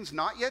about things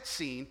not yet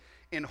seen,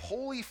 in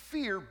holy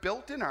fear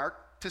built an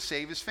ark to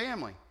save his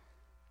family,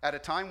 at a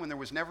time when there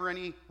was never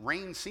any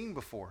rain seen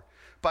before.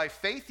 By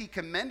faith, he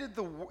condemned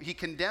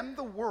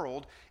the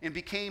world and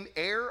became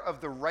heir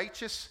of the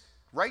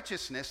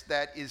righteousness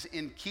that is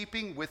in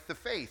keeping with the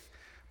faith.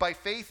 By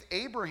faith,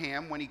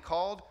 Abraham, when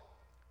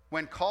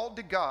called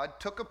to God,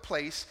 took a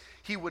place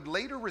he would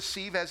later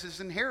receive as his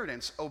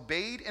inheritance,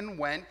 obeyed and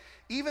went,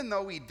 even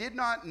though he did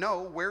not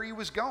know where he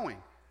was going.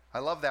 I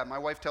love that. My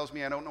wife tells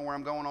me I don't know where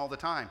I'm going all the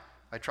time.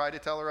 I try to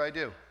tell her I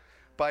do.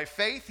 By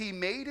faith, he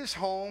made his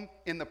home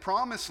in the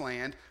promised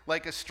land,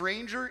 like a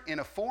stranger in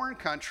a foreign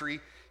country.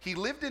 He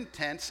lived in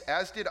tents,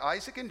 as did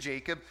Isaac and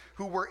Jacob,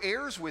 who were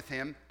heirs with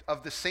him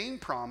of the same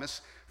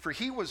promise, for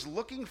he was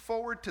looking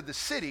forward to the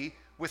city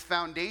with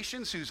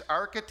foundations, whose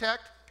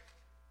architect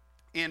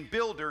and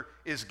builder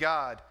is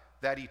God,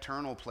 that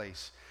eternal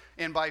place.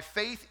 And by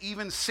faith,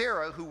 even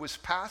Sarah, who was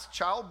past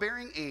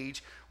childbearing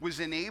age, was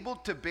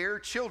enabled to bear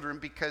children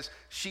because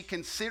she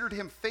considered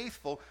him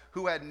faithful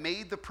who had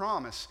made the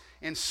promise.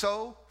 And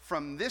so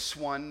from this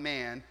one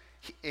man,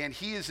 and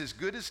he is as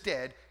good as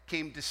dead,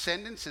 came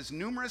descendants as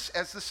numerous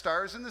as the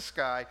stars in the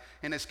sky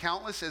and as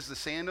countless as the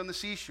sand on the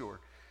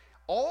seashore.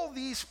 All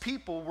these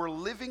people were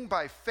living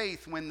by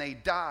faith when they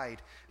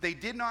died. They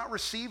did not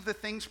receive the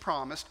things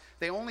promised.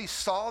 They only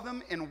saw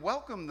them and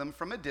welcomed them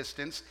from a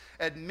distance,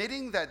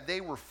 admitting that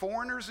they were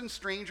foreigners and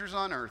strangers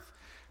on earth.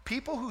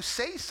 People who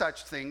say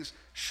such things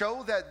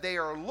show that they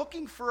are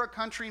looking for a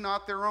country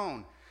not their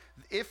own.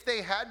 If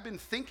they had been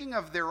thinking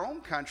of their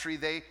own country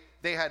they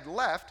had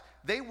left,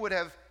 they would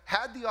have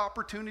had the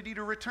opportunity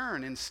to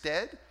return.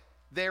 Instead,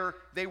 they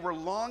were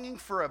longing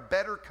for a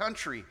better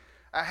country,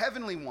 a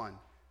heavenly one.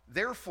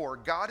 Therefore,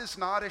 God is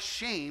not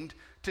ashamed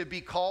to be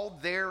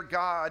called their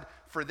God,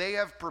 for he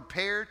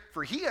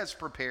has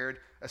prepared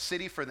a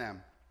city for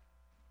them.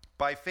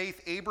 By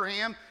faith,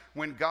 Abraham,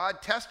 when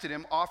God tested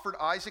him, offered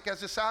Isaac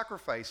as a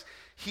sacrifice.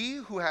 He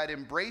who had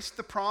embraced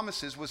the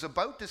promises was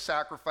about to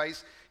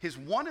sacrifice his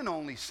one and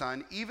only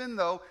son, even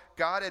though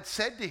God had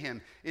said to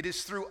him, "It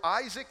is through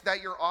Isaac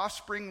that your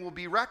offspring will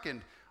be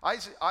reckoned."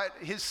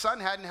 His son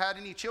hadn't had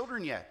any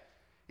children yet,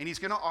 and he's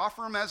going to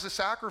offer him as a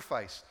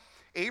sacrifice.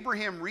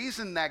 Abraham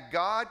reasoned that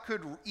God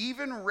could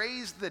even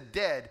raise the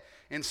dead,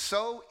 and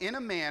so, in a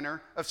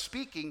manner of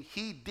speaking,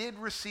 he did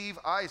receive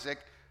Isaac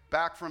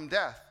back from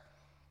death.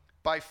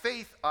 By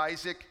faith,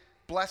 Isaac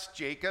blessed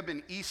Jacob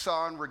and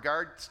Esau in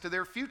regards to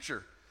their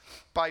future.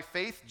 By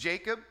faith,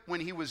 Jacob,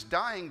 when he was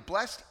dying,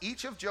 blessed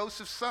each of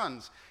Joseph's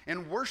sons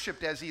and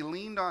worshiped as he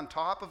leaned on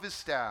top of his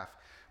staff.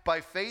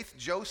 By faith,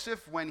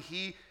 Joseph, when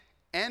his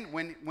end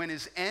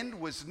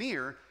was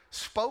near,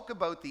 spoke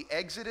about the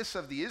exodus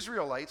of the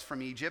Israelites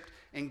from Egypt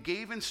and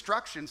gave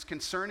instructions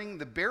concerning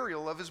the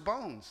burial of his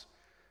bones.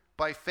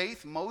 By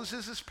faith,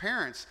 Moses'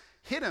 parents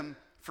hid him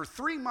for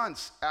 3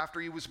 months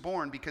after he was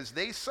born because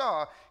they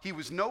saw he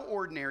was no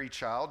ordinary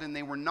child and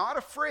they were not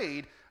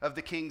afraid of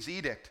the king's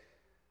edict.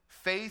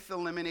 Faith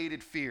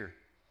eliminated fear.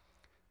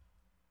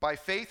 By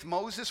faith,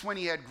 Moses, when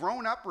he had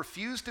grown up,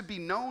 refused to be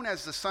known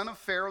as the son of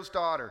Pharaoh's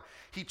daughter.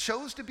 He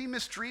chose to be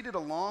mistreated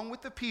along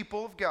with the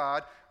people of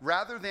God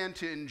rather than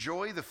to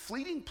enjoy the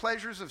fleeting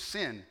pleasures of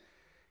sin.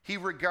 He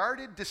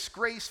regarded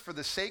disgrace for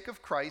the sake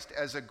of Christ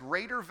as a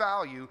greater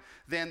value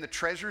than the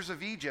treasures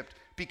of Egypt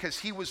because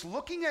he was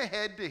looking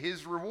ahead to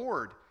his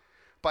reward.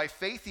 By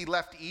faith, he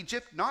left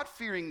Egypt, not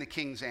fearing the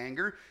king's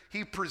anger.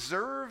 He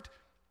persevered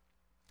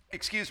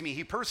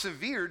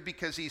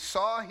because he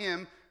saw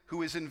him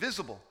who is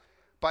invisible.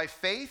 By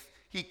faith,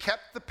 he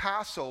kept the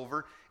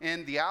Passover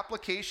and the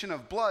application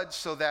of blood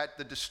so that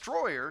the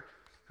destroyer,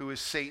 who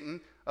is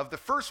Satan, of the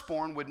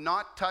firstborn would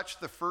not touch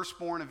the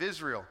firstborn of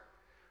Israel.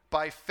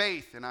 By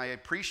faith, and I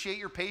appreciate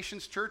your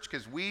patience, church,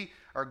 because we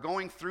are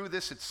going through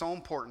this. It's so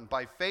important.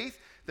 By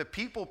faith, the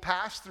people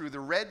passed through the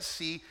Red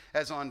Sea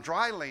as on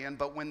dry land,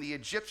 but when the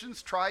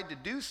Egyptians tried to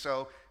do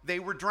so, they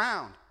were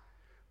drowned.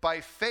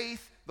 By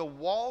faith, the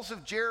walls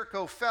of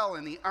Jericho fell,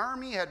 and the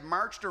army had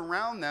marched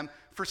around them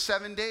for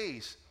 7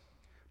 days.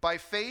 By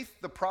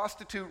faith, the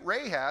prostitute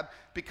Rahab,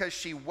 because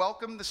she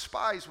welcomed the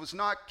spies, was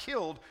not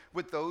killed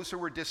with those who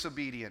were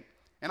disobedient.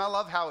 And I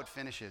love how it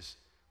finishes.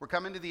 We're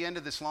coming to the end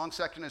of this long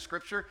section of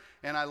Scripture,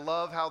 and I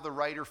love how the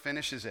writer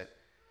finishes it.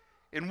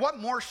 And what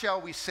more shall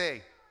we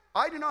say?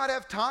 I do not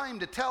have time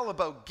to tell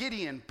about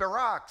Gideon,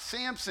 Barak,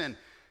 Samson,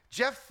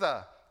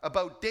 Jephthah,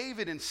 about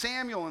David and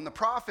Samuel and the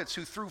prophets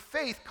who through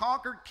faith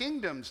conquered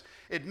kingdoms,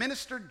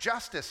 administered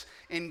justice,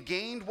 and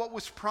gained what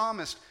was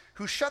promised,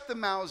 who shut the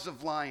mouths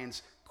of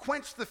lions,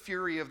 quenched the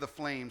fury of the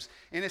flames,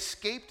 and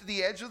escaped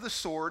the edge of the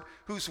sword,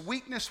 whose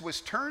weakness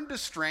was turned to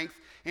strength,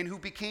 and who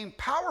became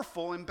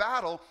powerful in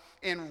battle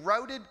and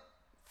routed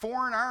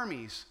foreign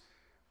armies.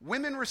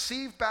 Women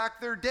received back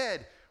their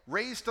dead,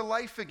 raised to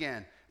life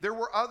again. There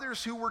were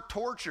others who were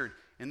tortured.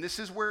 And this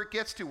is where it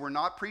gets to. We're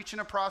not preaching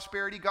a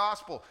prosperity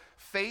gospel.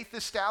 Faith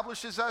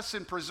establishes us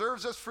and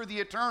preserves us for the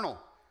eternal.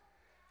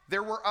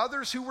 There were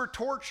others who were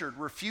tortured,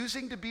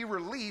 refusing to be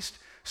released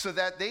so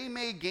that they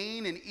may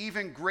gain an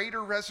even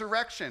greater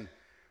resurrection.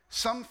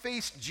 Some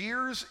faced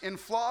jeers and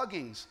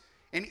floggings,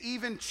 and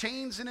even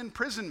chains and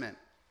imprisonment.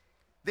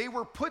 They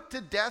were put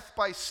to death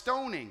by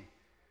stoning.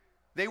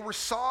 They were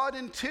sawed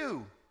in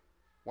two.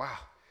 Wow.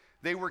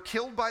 They were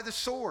killed by the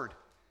sword.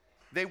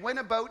 They went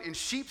about in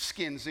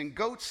sheepskins and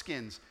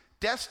goatskins,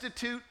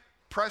 destitute,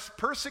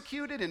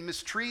 persecuted, and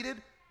mistreated.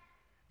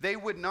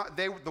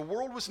 The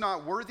world was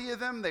not worthy of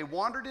them. They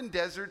wandered in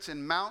deserts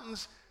and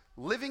mountains,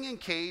 living in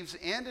caves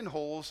and in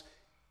holes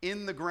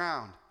in the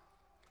ground.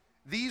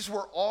 These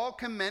were all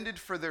commended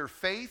for their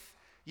faith,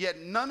 yet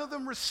none of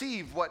them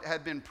received what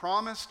had been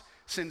promised,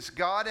 since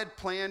God had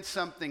planned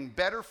something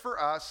better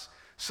for us,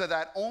 so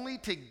that only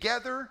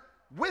together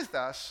with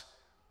us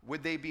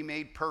would they be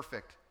made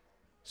perfect.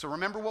 So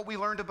remember what we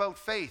learned about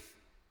faith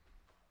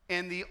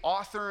and the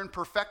author and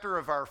perfecter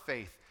of our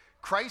faith.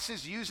 Christ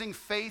is using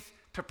faith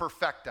to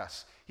perfect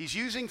us. He's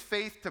using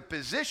faith to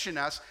position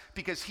us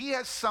because he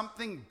has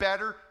something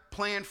better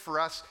planned for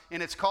us,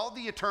 and it's called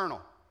the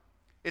eternal.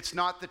 It's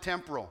not the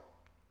temporal.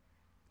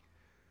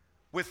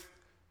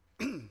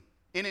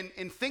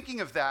 In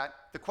thinking of that,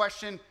 the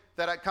question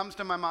that comes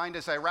to my mind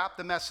as I wrap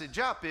the message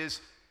up is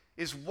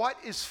what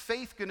is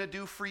faith going to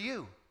do for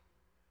you?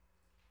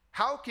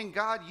 How can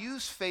God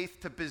use faith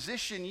to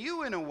position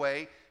you in a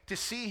way to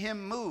see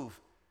him move?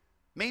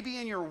 Maybe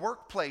in your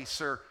workplace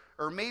or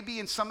maybe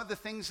in some of the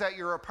things that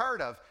you're a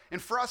part of.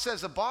 And for us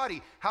as a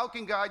body, how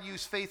can God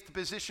use faith to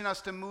position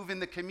us to move in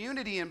the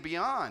community and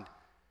beyond?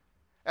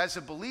 As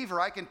a believer,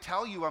 I can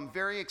tell you I'm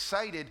very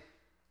excited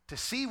to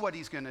see what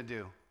he's going to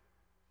do.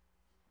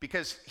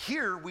 Because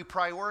here we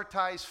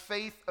prioritize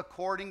faith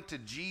according to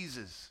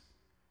Jesus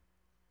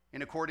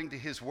and according to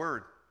his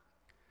word.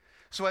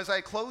 So as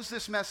I close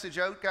this message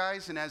out,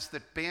 guys, and as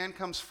the band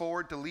comes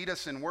forward to lead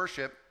us in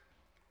worship,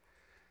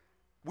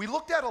 we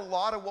looked at a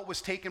lot of what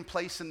was taking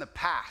place in the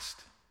past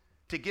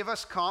to give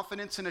us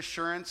confidence and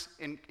assurance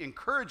and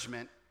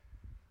encouragement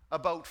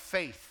about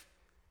faith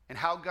and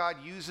how God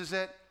uses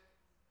it.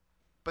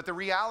 But the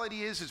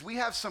reality is we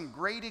have some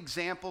great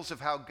examples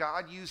of how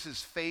God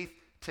uses faith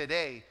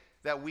today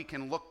that we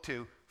can look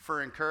to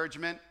for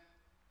encouragement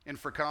and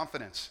for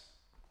confidence.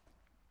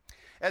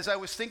 As I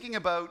was thinking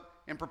about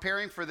and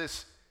preparing for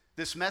this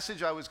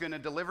message I was going to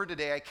deliver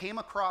today, I came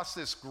across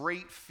this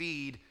great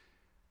feed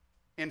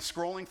in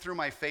scrolling through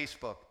my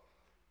Facebook.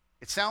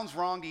 It sounds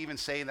wrong to even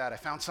say that. I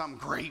found something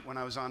great when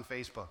I was on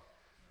Facebook.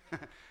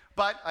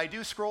 But I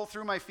do scroll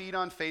through my feed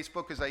on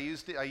Facebook because I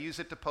use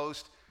it to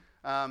post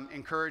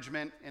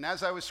encouragement. And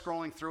as I was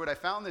scrolling through it, I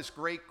found this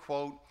great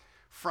quote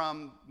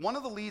from one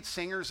of the lead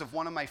singers of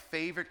one of my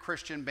favorite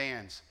Christian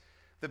bands.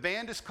 The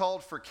band is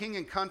called For King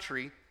and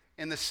Country,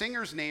 and the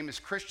singer's name is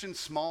Christian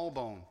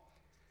Smallbone.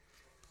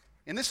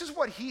 And this is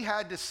what he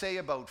had to say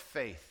about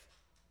faith.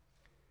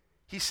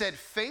 He said,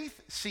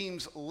 faith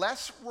seems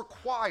less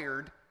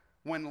required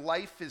when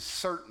life is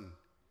certain,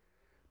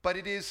 but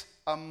it is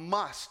a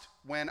must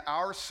when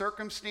our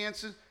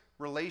circumstances,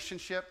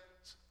 relationships,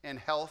 and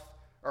health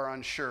are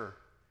unsure.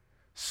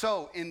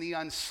 So in the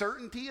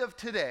uncertainty of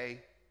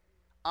today,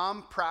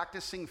 I'm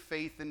practicing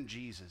faith in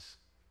Jesus.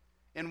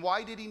 And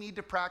why did he need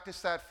to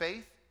practice that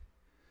faith?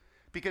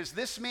 Because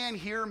this man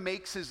here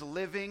makes his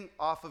living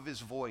off of his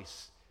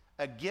voice,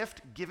 a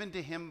gift given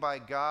to him by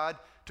God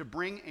to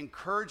bring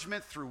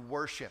encouragement through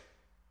worship.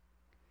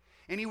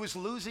 And he was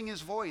losing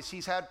his voice.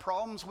 He's had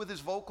problems with his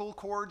vocal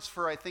cords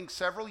for, I think,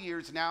 several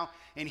years now,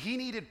 and he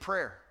needed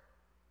prayer.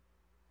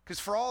 Because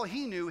for all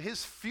he knew,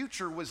 his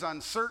future was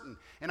uncertain.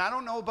 And I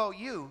don't know about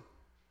you,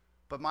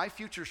 but my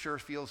future sure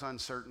feels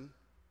uncertain.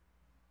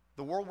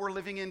 The world we're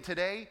living in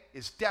today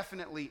is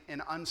definitely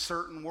an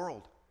uncertain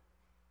world.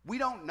 We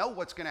don't know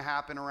what's going to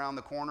happen around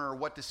the corner or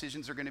what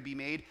decisions are going to be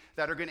made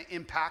that are going to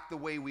impact the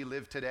way we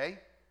live today.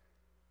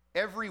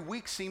 Every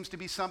week seems to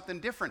be something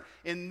different.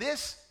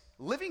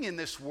 Living in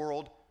this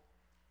world,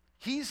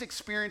 he's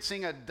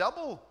experiencing a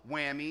double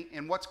whammy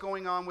in what's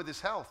going on with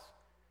his health.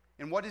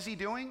 And what is he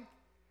doing?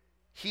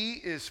 He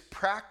is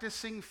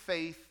practicing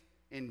faith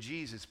in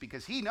Jesus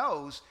because he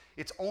knows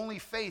it's only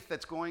faith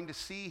that's going to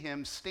see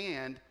him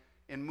stand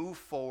and move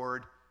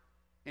forward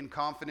in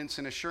confidence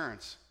and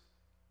assurance.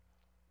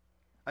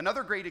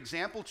 Another great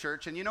example,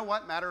 church, and you know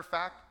what? Matter of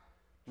fact,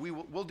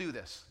 we'll do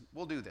this.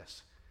 We'll do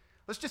this.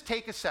 Let's just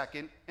take a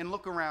second and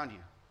look around you.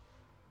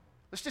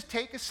 Let's just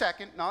take a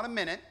second, not a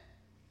minute,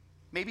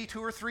 maybe 2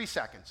 or 3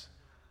 seconds.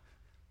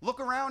 Look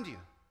around you.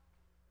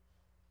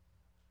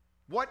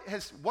 What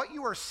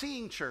you are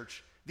seeing,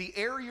 church, the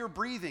air you're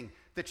breathing,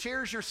 the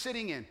chairs you're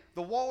sitting in,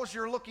 the walls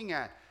you're looking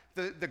at,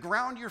 the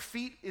ground your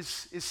feet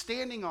is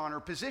standing on or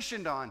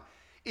positioned on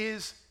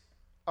is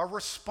a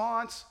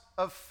response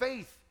of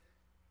faith.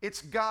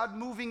 It's God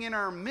moving in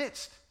our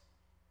midst.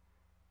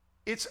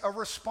 It's a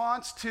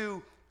response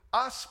to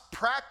us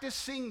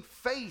practicing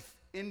faith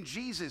in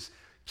Jesus,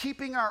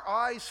 keeping our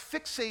eyes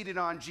fixated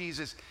on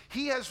Jesus.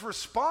 He has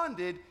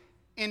responded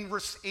in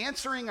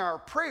answering our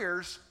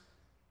prayers,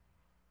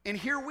 and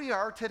here we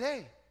are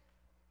today.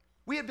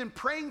 We have been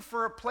praying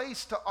for a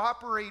place to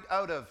operate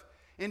out of,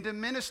 and to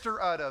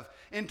minister out of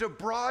and to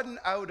broaden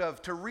out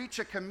of, to reach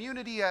a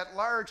community at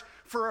large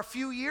for a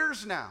few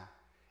years now.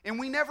 And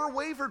we never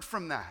wavered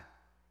from that.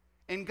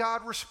 And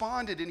God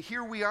responded, and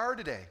here we are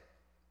today.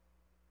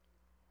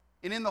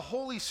 And in the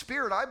Holy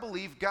Spirit, I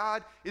believe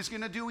God is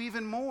going to do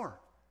even more.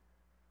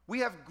 We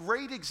have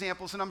great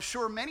examples, and I'm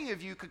sure many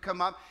of you could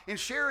come up and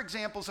share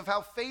examples of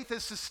how faith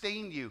has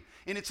sustained you,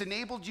 and it's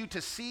enabled you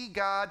to see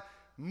God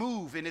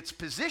move, and it's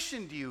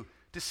positioned you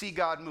to see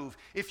God move.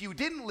 If you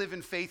didn't live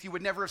in faith, you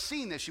would never have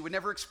seen this. You would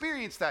never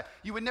experience that.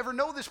 You would never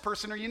know this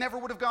person, or you never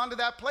would have gone to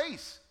that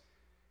place.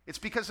 It's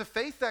because of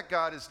faith that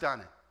God has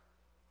done it.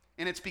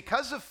 And it's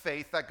because of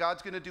faith that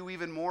God's going to do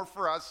even more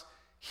for us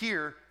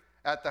here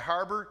at the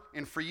Harbor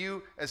and for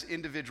you as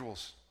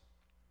individuals.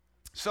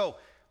 So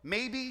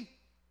maybe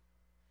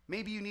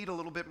you need a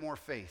little bit more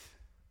faith.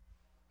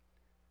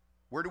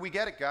 Where do we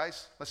get it,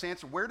 guys? Let's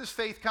answer. Where does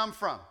faith come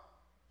from?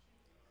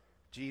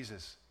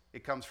 Jesus.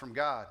 It comes from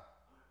God.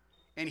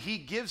 And he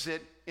gives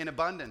it in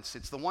abundance.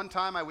 It's the one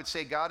time I would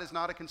say God is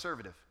not a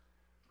conservative.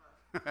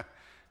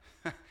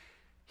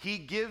 He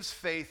gives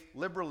faith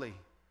liberally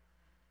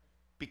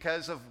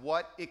because of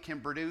what it can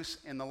produce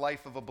in the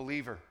life of a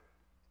believer.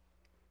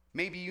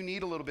 Maybe you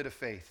need a little bit of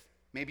faith.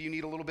 Maybe you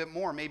need a little bit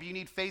more. Maybe you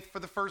need faith for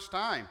the first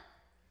time.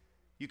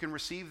 You can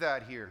receive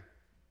that here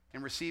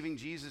in receiving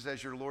Jesus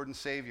as your Lord and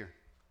Savior.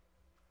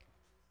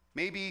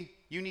 Maybe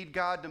you need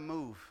God to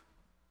move.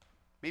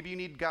 Maybe you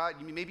need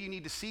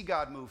to see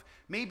God move.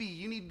 Maybe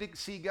you need to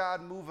see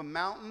God move a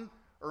mountain,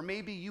 or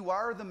maybe you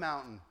are the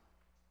mountain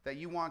that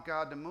you want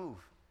God to move.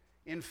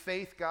 In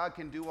faith, God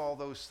can do all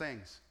those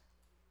things.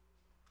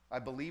 I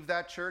believe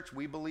that, church.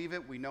 We believe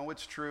it. We know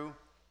it's true.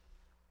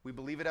 We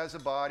believe it as a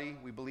body.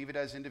 We believe it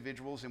as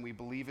individuals, and we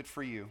believe it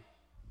for you.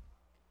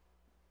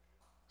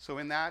 So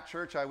in that,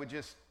 church, I would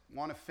just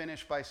want to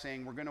finish by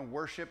saying we're going to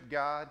worship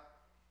God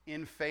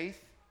in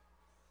faith.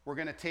 We're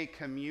going to take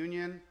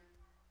communion,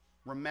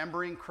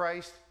 remembering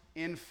Christ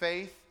in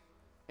faith,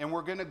 and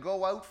we're going to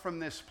go out from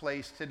this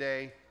place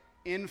today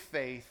in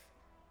faith,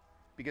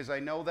 because I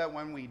know that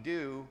when we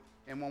do,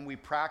 and when we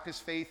practice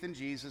faith in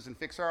Jesus and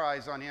fix our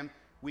eyes on him,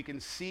 we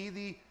can see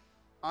the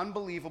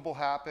unbelievable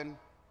happen,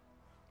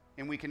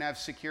 and we can have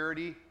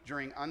security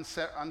during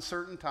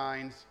uncertain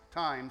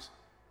times,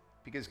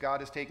 because God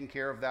has taken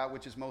care of that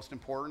which is most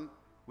important,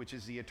 which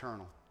is the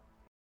eternal.